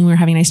singing, we were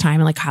having a nice time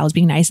and Kyle was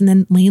being nice. And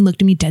then Lane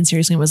looked at me dead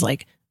seriously and was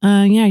like,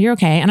 yeah, you're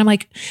okay. And I'm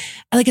like,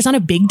 it's not a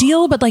big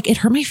deal, but it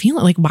hurt my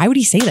feeling. Why would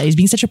he say that? He's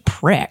being such a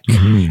prick.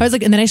 I was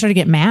like, and then I started to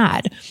get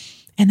mad.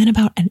 And then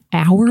about an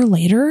hour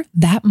later,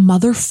 that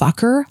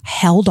motherfucker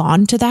held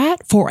on to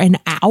that for an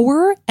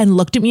hour and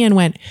looked at me and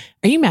went,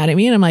 are you mad at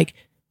me? And I'm like,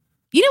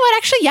 you know what?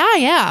 Actually, yeah, I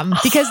am.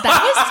 Because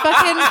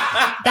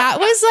that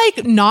was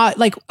not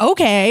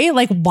okay,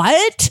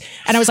 what?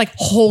 And I was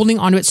holding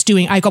onto it,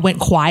 stewing. I went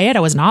quiet. I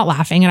was not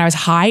laughing and I was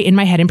high in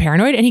my head and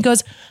paranoid. And he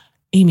goes,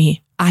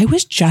 Amy, I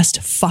was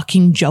just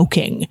fucking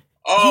joking.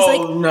 Oh, he's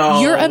like,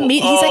 no. You're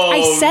amazing. He's like,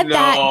 I said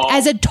that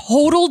as a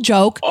total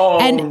joke.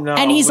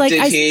 And he's like,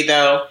 did he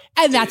though?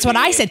 And that's what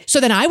I said.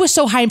 So then I was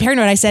so high and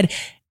paranoid. I said,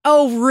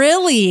 oh,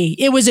 really?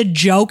 It was a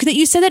joke that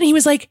you said that? And he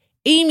was like,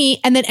 Amy.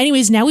 And then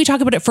anyways, now we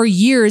talk about it for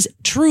years.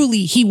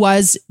 Truly, he's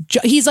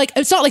like,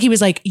 it's not like he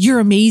was like, you're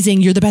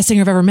amazing. You're the best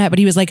singer I've ever met. But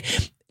he was like,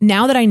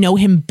 now that I know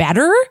him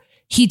better,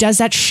 he does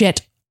that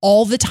shit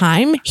all the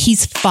time.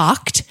 He's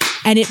fucked.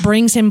 And it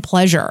brings him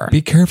pleasure.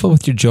 Be careful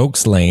with your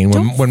jokes, Lane.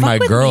 When my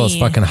girl is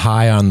fucking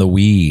high on the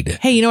weed.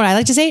 Hey, you know what I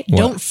like to say? What?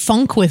 Don't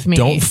funk with me.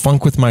 Don't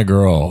funk with my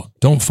girl.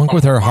 Don't funk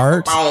with her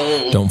heart.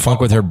 Don't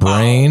funk with her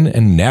brain.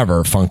 And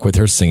never funk with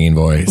her singing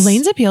voice.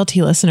 Lane's a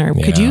PLT listener.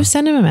 Yeah. Could you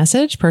send him a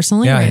message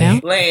personally right now?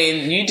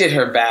 Lane, you did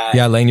her bad.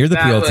 Yeah, Lane, you're the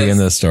PLT in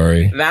this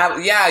story.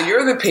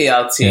 You're the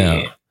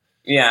PLT.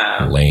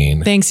 Yeah.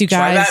 Lane. Thanks, you guys.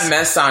 Try that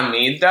mess on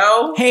me,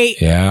 though. Hey.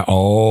 Yeah.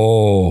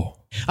 Oh.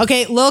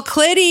 Okay, Lil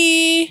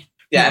Clitty.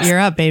 Yes. You're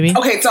up, baby.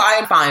 Okay, so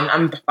I'm fine.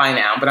 I'm fine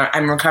now, but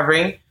I'm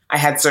recovering. I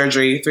had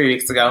surgery 3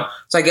 weeks ago.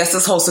 So I guess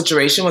this whole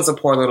situation was a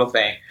poor little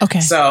thing.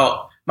 Okay.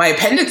 So my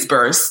appendix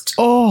burst.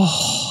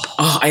 Oh,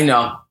 I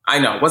know.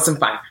 It wasn't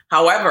fun.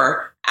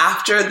 However,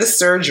 after the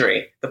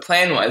surgery, the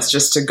plan was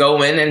just to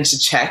go in and to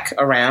check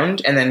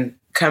around and then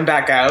come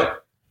back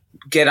out,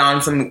 get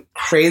on some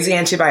crazy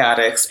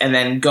antibiotics, and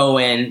then go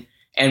in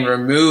and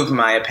remove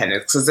my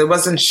appendix because it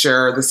wasn't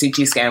sure. The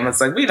CT scan was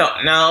like, we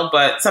don't know,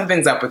 but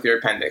something's up with your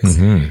appendix.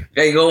 Mm-hmm.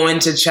 They go in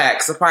to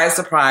check. Surprise,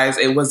 surprise,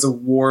 it was a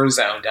war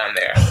zone down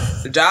there.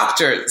 The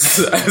doctor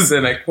says,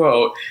 and I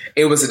quote,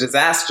 it was a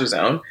disaster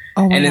zone.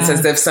 And it's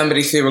as if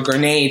somebody threw a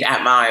grenade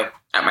at my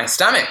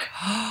stomach.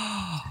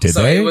 Did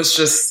so they? It was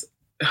just,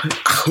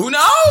 who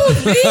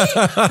knows? Me?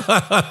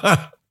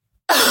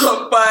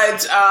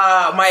 But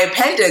my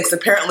appendix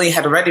apparently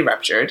had already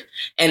ruptured,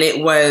 and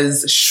it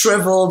was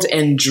shriveled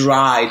and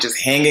dry, just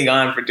hanging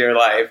on for dear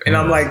life. And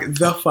I'm like,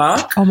 the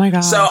fuck? Oh my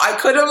God. So I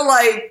could have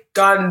like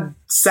gone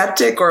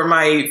septic or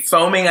my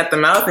foaming at the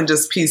mouth and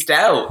just pieced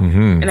out.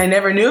 Mm-hmm. And I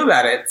never knew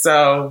about it.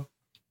 So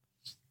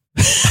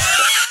Is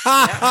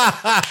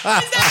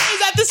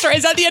that the story?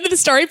 Is that the end of the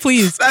story?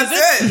 Please. That's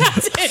it.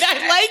 That's it.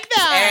 I like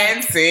that.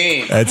 And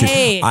scene. That's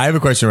it. I have a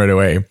question right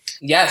away.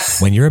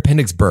 Yes. When your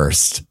appendix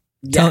burst,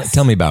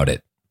 tell me about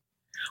it.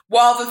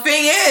 Well, the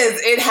thing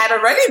is, it had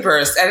already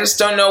burst. I just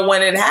don't know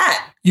when it had.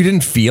 You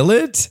didn't feel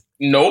it?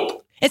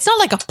 Nope. It's not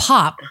like a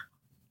pop.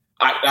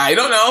 I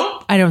don't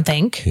know. I don't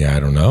think. Yeah, I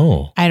don't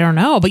know.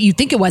 But you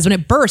think it was when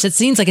it bursts. It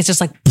seems like it's just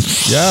like,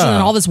 yeah,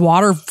 and all this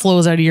water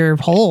flows out of your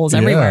holes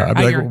everywhere. I'd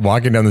be like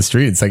walking down the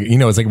street. It's like,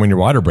 it's like when your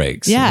water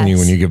breaks. Yes.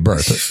 When you give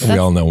birth. We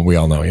all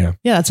know. Yeah.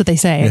 Yeah, that's what they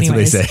say. That's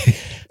anyways. what they say.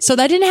 So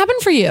that didn't happen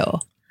for you.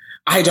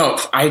 I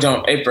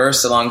don't. It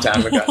burst a long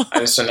time ago. I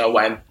just don't know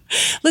when.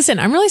 Listen,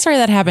 I'm really sorry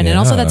that happened. And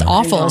also that's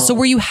awful. So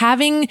were you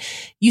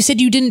you said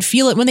you didn't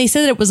feel it when they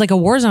said that it was like a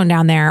war zone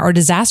down there, or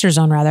disaster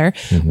zone rather.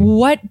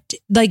 Mm-hmm.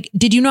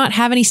 Did you not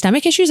have any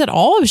stomach issues at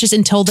all? It was just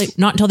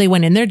not until they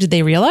went in there did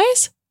they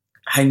realize?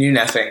 I knew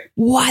nothing.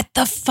 What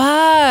the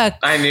fuck?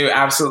 I knew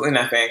absolutely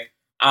nothing.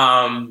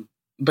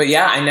 But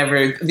yeah,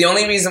 the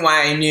only reason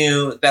why I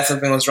knew that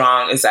something was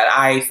wrong is that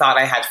I thought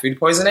I had food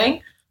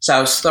poisoning. So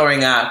I was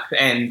throwing up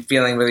and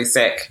feeling really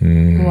sick.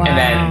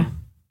 Wow.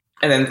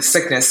 And then the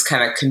sickness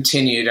kind of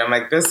continued. I'm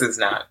like, this is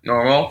not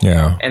normal.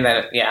 Yeah. And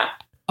then,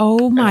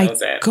 Oh my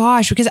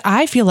gosh, because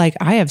I feel like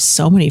I have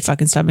so many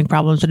fucking stomach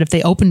problems, but if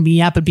they opened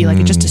me up, it'd be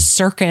like just a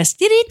circus.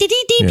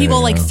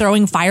 People like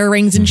throwing fire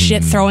rings and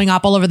shit, throwing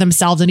up all over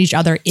themselves and each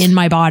other in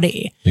my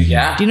body.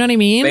 Yeah. Do you know what I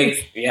mean?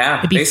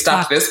 They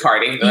stopped this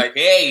party. They're like,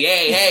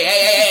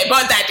 hey,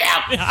 put that down.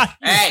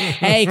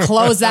 Hey,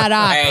 close that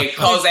up. Hey,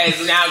 close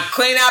that. Now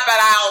clean up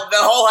the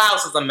whole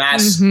house is a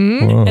mess.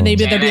 Mm-hmm. And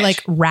there'd be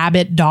like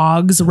rabid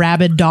dogs,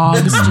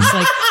 just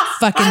like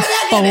fucking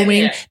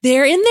foaming.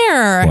 They're in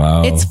there.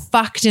 Wow. It's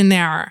fucked in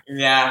there.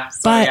 Yeah.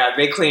 So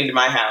they cleaned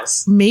my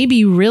house.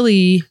 Maybe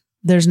really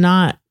there's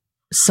not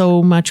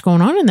so much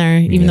going on in there,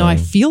 even though I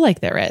feel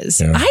like there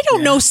is. Yeah. I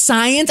don't know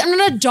science. I'm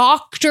not a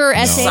doctor.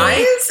 No.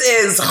 Science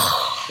is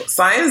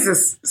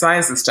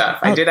tough.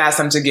 I did ask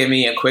them to give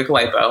me a quick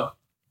lipo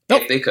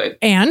if they could.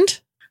 And?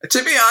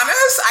 To be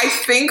honest, I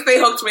think they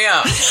hooked me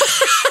up. To be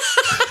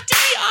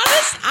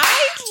honest,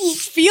 I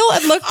feel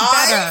it looked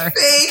better. I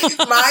think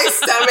my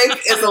stomach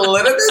is a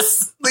little bit,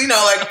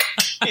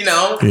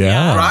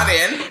 brought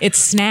in. It's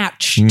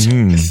snatched.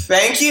 Mm-hmm.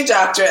 Thank you,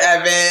 Dr.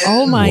 Evans.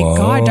 Oh my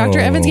God. Dr.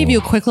 Evans gave you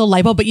a quick little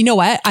lipo, but you know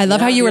what? I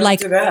love how you were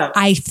like,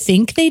 I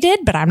think they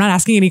did, but I'm not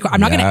asking any questions.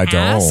 I'm not going to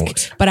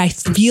ask, but I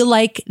feel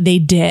like they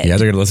did. Yeah,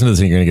 they're going to listen to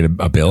this and you're going to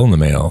get a bill in the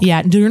mail.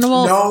 Yeah. Do you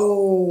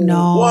know?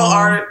 No.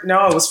 Well,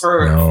 it was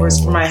for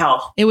my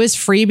health. It was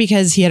free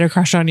because he had a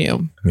crush on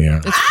you.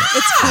 Yeah.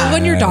 It's cool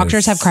when your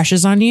doctors have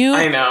crushes on you.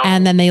 I know.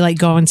 And then they like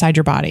go inside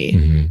your body.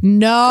 Mm-hmm.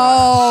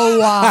 No.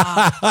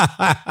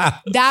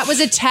 That was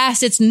a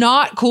test. It's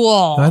not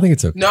cool. I think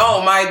it's okay.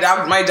 No,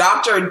 my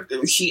doctor,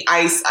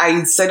 I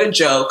said a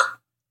joke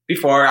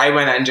before I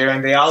went under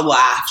and they all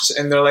laughed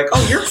and they're like,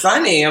 oh, you're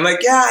funny. I'm like,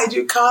 yeah, I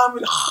do come.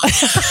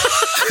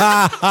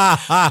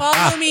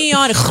 Follow me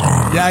on.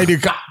 Yeah, I do.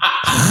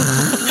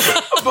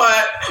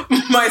 But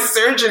my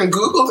surgeon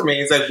Googled me.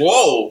 He's like,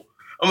 whoa.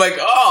 I'm like,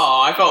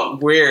 oh, I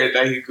felt weird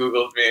that he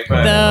Googled me.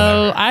 But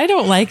no, I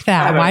don't like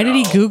that. Why did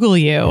he Google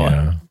you?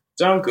 Yeah.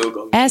 Don't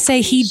Google me.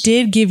 Essay, he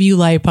did give you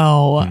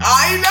lipo.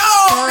 I know.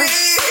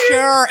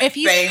 Sure.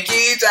 Thank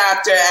you,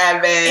 Dr.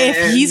 Evans.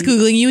 If he's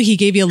Googling you, he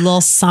gave you a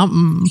little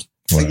something.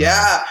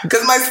 Yeah,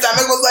 because my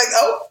stomach was like,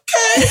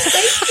 okay,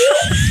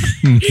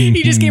 thank you.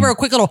 He just gave her a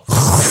quick little,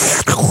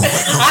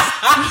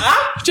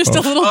 just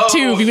a little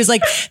tube. He was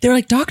like, they're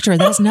like, doctor,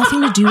 that has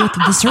nothing to do with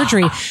the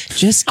surgery.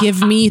 Just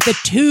give me the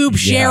tube,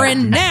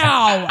 Sharon,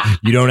 now.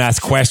 You don't ask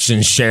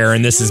questions,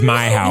 Sharon. This is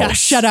my house. Yeah,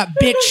 shut up,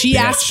 bitch. She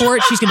asked for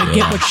it. She's going to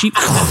get what she...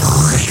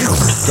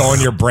 Go on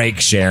your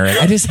break, Sharon.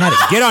 I just had it.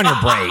 Get on your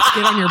break.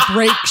 Get on your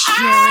break,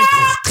 Sharon.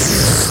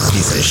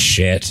 Piece of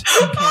shit.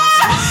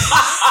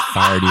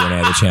 Fired you when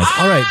I had a chance.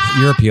 All right,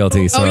 you're a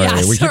PLT. Sorry.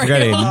 We keep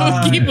forgetting.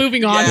 Keep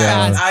moving on.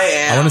 Yes, I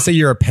am. I want to say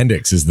your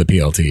appendix is the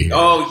PLT.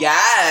 Oh,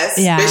 yes.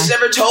 Yeah. Bitch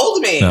never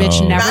told me. No.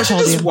 Bitch never Imagine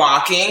told just you.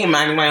 walking and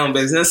minding my own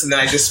business and then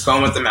I just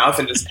foam at the mouth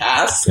and just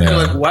pass. Yeah.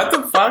 I'm like, what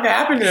the fuck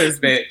happened to this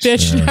bitch?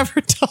 Bitch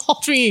never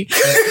told me.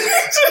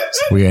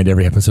 We end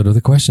every episode with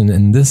a question,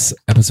 and this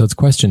episode's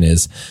question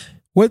is,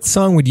 what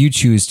song would you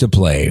choose to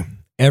play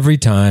every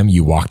time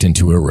you walked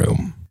into a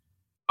room?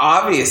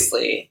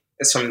 Obviously,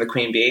 is from the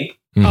Queen Bee.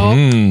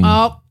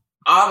 Oh.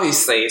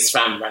 Obviously, it's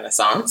from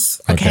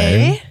Renaissance.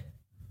 Okay.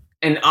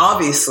 And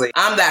obviously,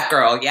 I'm that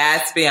girl.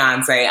 Yes,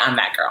 Beyonce, I'm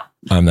that girl.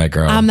 I'm that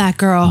girl. I'm that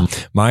girl.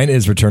 Mine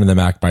is Return of the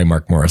Mac by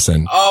Mark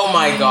Morrison. Oh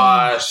my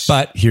gosh.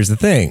 But here's the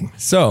thing.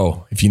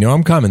 So if you know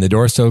I'm coming, the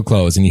door's still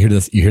closed, and you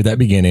hear that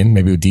beginning,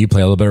 maybe D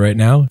play a little bit right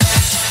now.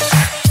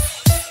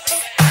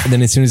 And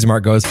then as soon as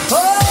Mark goes,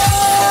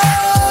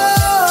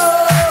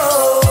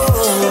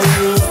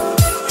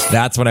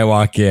 that's when I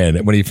walk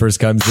in. When he first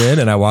comes in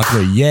and I walk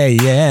in,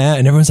 yeah.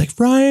 And everyone's like,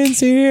 Ryan's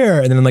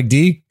here. And then I'm like,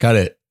 D, cut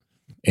it.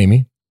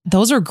 Amy?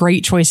 Those are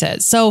great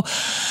choices. So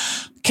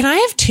can I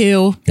have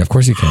two? Yeah, of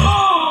course you can.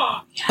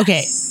 Yes.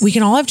 Okay, we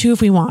can all have two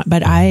if we want,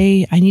 but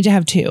I need to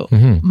have two.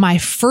 Mm-hmm. My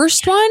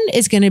first one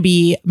is going to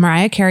be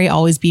Mariah Carey,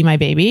 Always Be My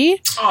Baby.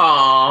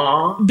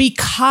 Aww.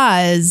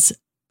 Because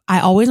I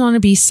always want to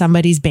be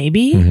somebody's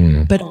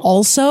baby, but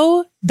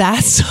also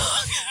that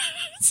song,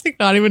 it's like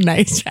not even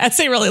nice. I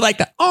say really like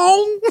that.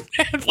 Oh,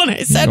 when I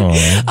said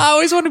I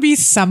always want to be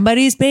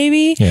somebody's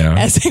baby,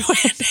 as they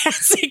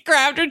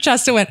grabbed her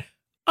chest and went,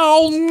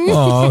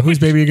 oh, whose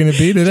baby are you going to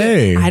be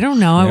today? I don't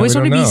know. I always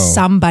want to be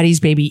somebody's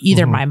baby.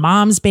 Either my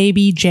mom's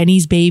baby,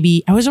 Jenny's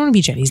baby. I always want to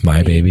be Jenny's baby.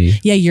 My baby.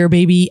 Yeah, your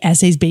baby,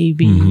 Essay's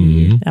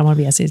baby. I want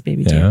to be Essay's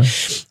baby too. Yeah.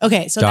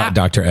 Okay, so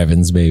Dr.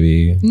 Evans'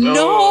 baby.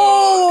 No.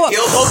 He'll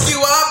hook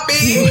you up,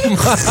 B.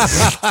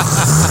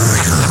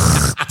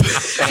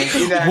 Thank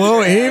you, Dr.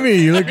 Whoa, Amy,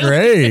 you look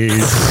great.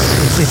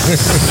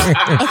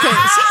 Okay.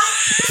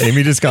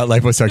 Amy just got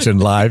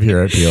liposuction live here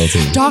at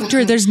PLT.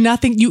 Doctor, there's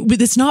nothing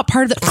it's not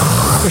part of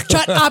the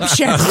shut up,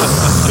 Sharon.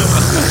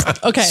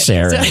 Okay.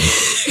 Sharon.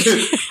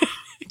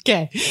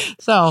 Okay.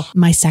 So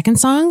my second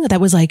song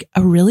that was like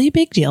a really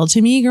big deal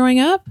to me growing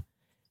up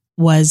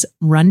was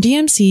Run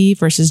DMC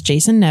versus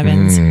Jason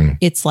Nevins.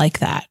 It's Like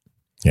That.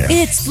 Yeah.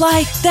 It's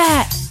like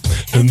that.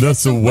 And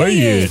that's the way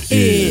it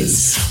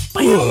is.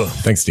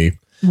 Thanks, Steve.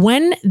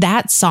 When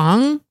that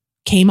song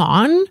came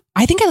on,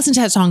 I think I listened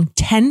to that song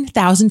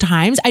 10,000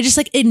 times. I just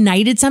like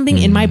ignited something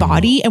in my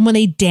body. And when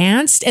they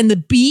danced and the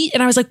beat,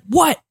 and I was like,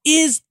 what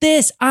is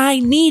this? I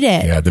need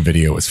it. Yeah, the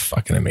video was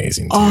fucking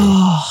amazing too.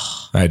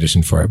 Oh, I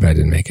auditioned for it, but I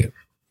didn't make it.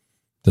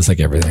 Just like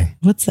everything.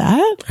 what's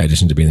that? I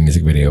auditioned to be in the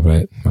music video,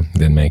 but I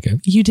didn't make it.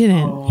 You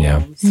didn't.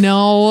 Yeah.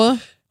 No.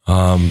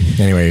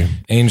 Anyway,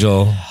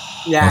 Angel,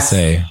 Yes. I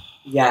say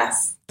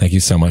Yes. thank you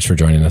so much for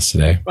joining us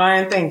today.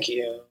 Ryan, thank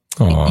you.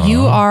 Aww.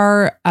 You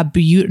are a No,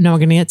 we're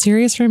going to get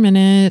serious for a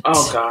minute.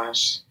 Oh,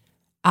 gosh.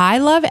 I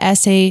love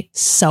Essay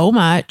so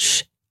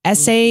much.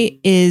 Essay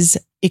is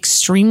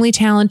extremely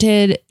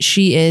talented.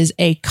 She is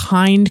a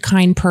kind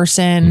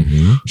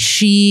person.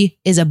 She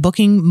is a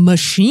booking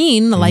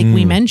machine, like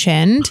we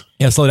mentioned.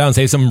 Yeah, slow down.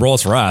 Save some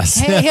roles for us.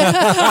 Hey,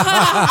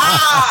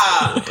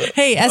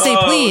 hey, Essay,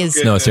 please.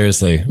 goodness. No,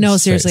 seriously. No,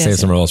 seriously, Save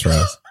Essay. some roles for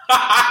us.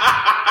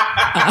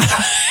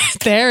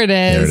 There it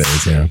is. There it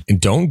is, yeah.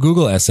 And don't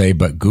Google Essay,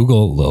 but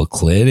Google Lil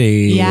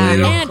Clitty. Yeah.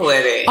 Little And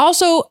Clitty.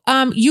 also,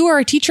 you are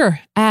a teacher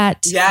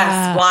at...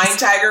 Yes, Blind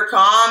Tiger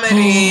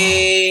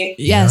Comedy. Yes.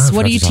 Yeah, I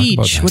What do forgot you to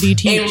talk about teach? that. What do you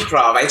teach?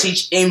 Improv. I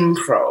teach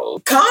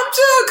improv. Come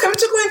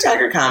to Blind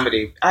Tiger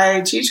Comedy. I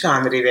teach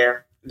comedy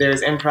there.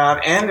 There's improv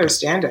and there's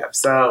stand-up.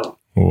 So,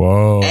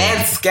 Whoa.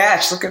 and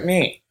sketch. Look at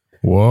me.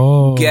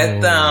 Whoa. Get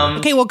them.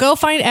 Okay, well, go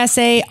find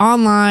Essay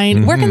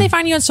online. Where can they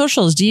find you on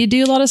socials? Do you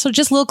do a lot of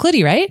just Lil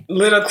Clitty, right?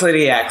 Little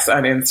Clitty X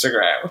on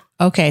Instagram.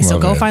 Okay, so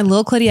Love go it. find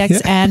Lil Clitty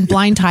X and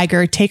Blind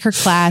Tiger. Take her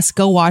class.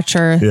 Go watch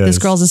her. Yes. This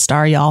girl's a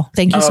star, y'all.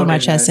 Thank you so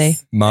much, goodness. Essay.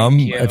 Mom,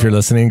 Thank you. if you're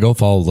listening, go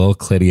follow Lil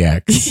Clitty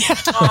X.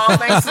 Oh,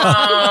 thanks,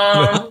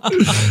 Mom.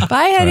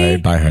 Bye, All honey.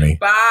 right, bye, honey.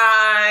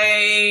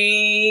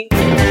 Bye.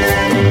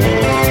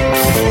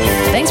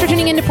 Thanks for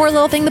tuning in to Poor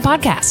Little Thing, the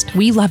podcast.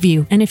 We love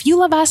you. And if you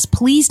love us,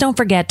 please don't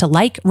forget to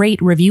like,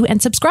 rate, review,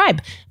 and subscribe.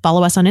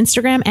 Follow us on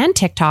Instagram and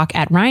TikTok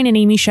at Ryan and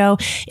Amy Show.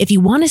 If you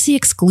want to see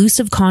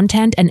exclusive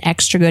content and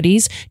extra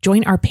goodies,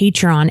 join our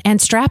Patreon and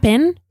strap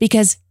in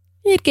because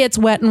it gets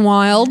wet and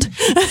wild.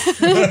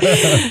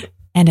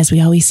 And as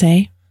we always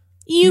say,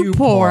 you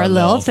poor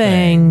little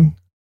thing.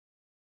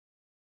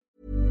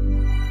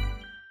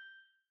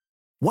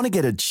 Want to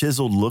get a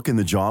chiseled look in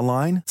the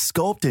jawline?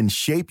 Sculpt and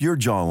shape your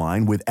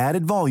jawline with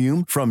added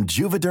volume from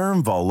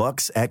Juvederm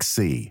Volux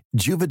XC.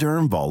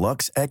 Juvederm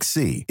Volux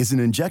XC is an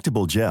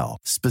injectable gel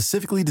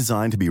specifically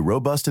designed to be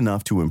robust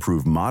enough to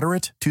improve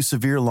moderate to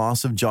severe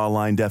loss of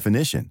jawline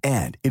definition.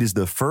 And it is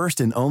the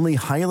first and only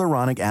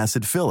hyaluronic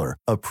acid filler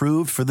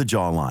approved for the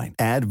jawline.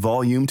 Add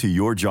volume to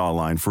your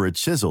jawline for a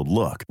chiseled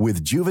look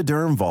with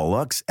Juvederm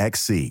Volux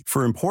XC.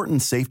 For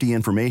important safety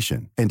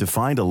information and to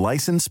find a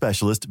licensed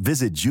specialist,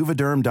 visit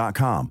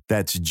juvederm.com.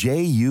 That's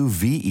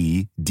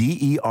JUVEDERM.com.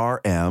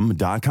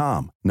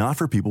 Not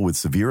for people with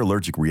severe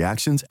allergic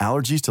reactions,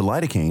 allergies to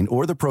lidocaine,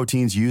 or the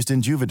proteins used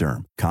in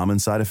Juvederm. Common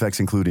side effects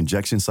include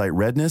injection site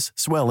redness,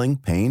 swelling,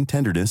 pain,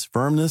 tenderness,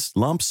 firmness,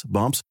 lumps,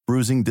 bumps,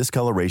 bruising,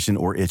 discoloration,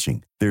 or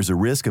itching. There's a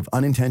risk of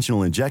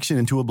unintentional injection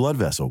into a blood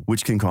vessel,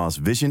 which can cause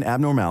vision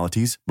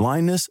abnormalities,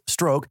 blindness,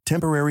 stroke,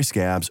 temporary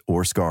scabs,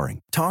 or scarring.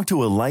 Talk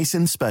to a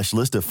licensed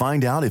specialist to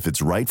find out if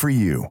it's right for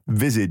you.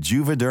 Visit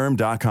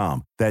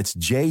Juvederm.com. That's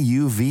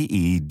JUVEDERM.com.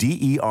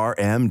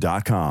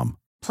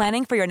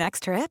 Planning for your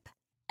next trip?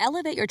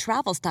 Elevate your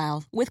travel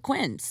style with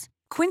Quince.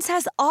 Quince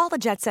has all the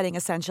jet-setting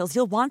essentials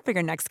you'll want for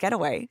your next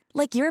getaway,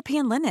 like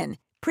European linen,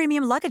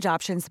 premium luggage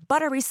options,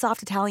 buttery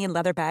soft Italian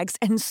leather bags,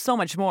 and so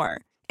much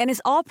more. And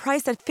is all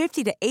priced at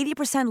 50 to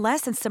 80%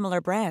 less than similar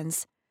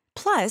brands.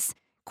 Plus,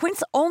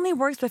 Quince only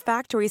works with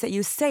factories that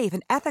use safe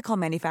and ethical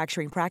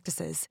manufacturing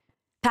practices.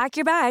 Pack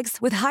your bags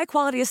with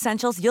high-quality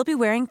essentials you'll be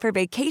wearing for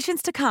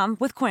vacations to come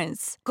with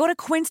Quince. Go to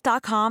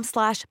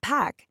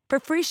quince.com/pack for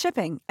free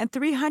shipping and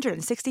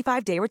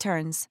 365-day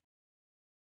returns.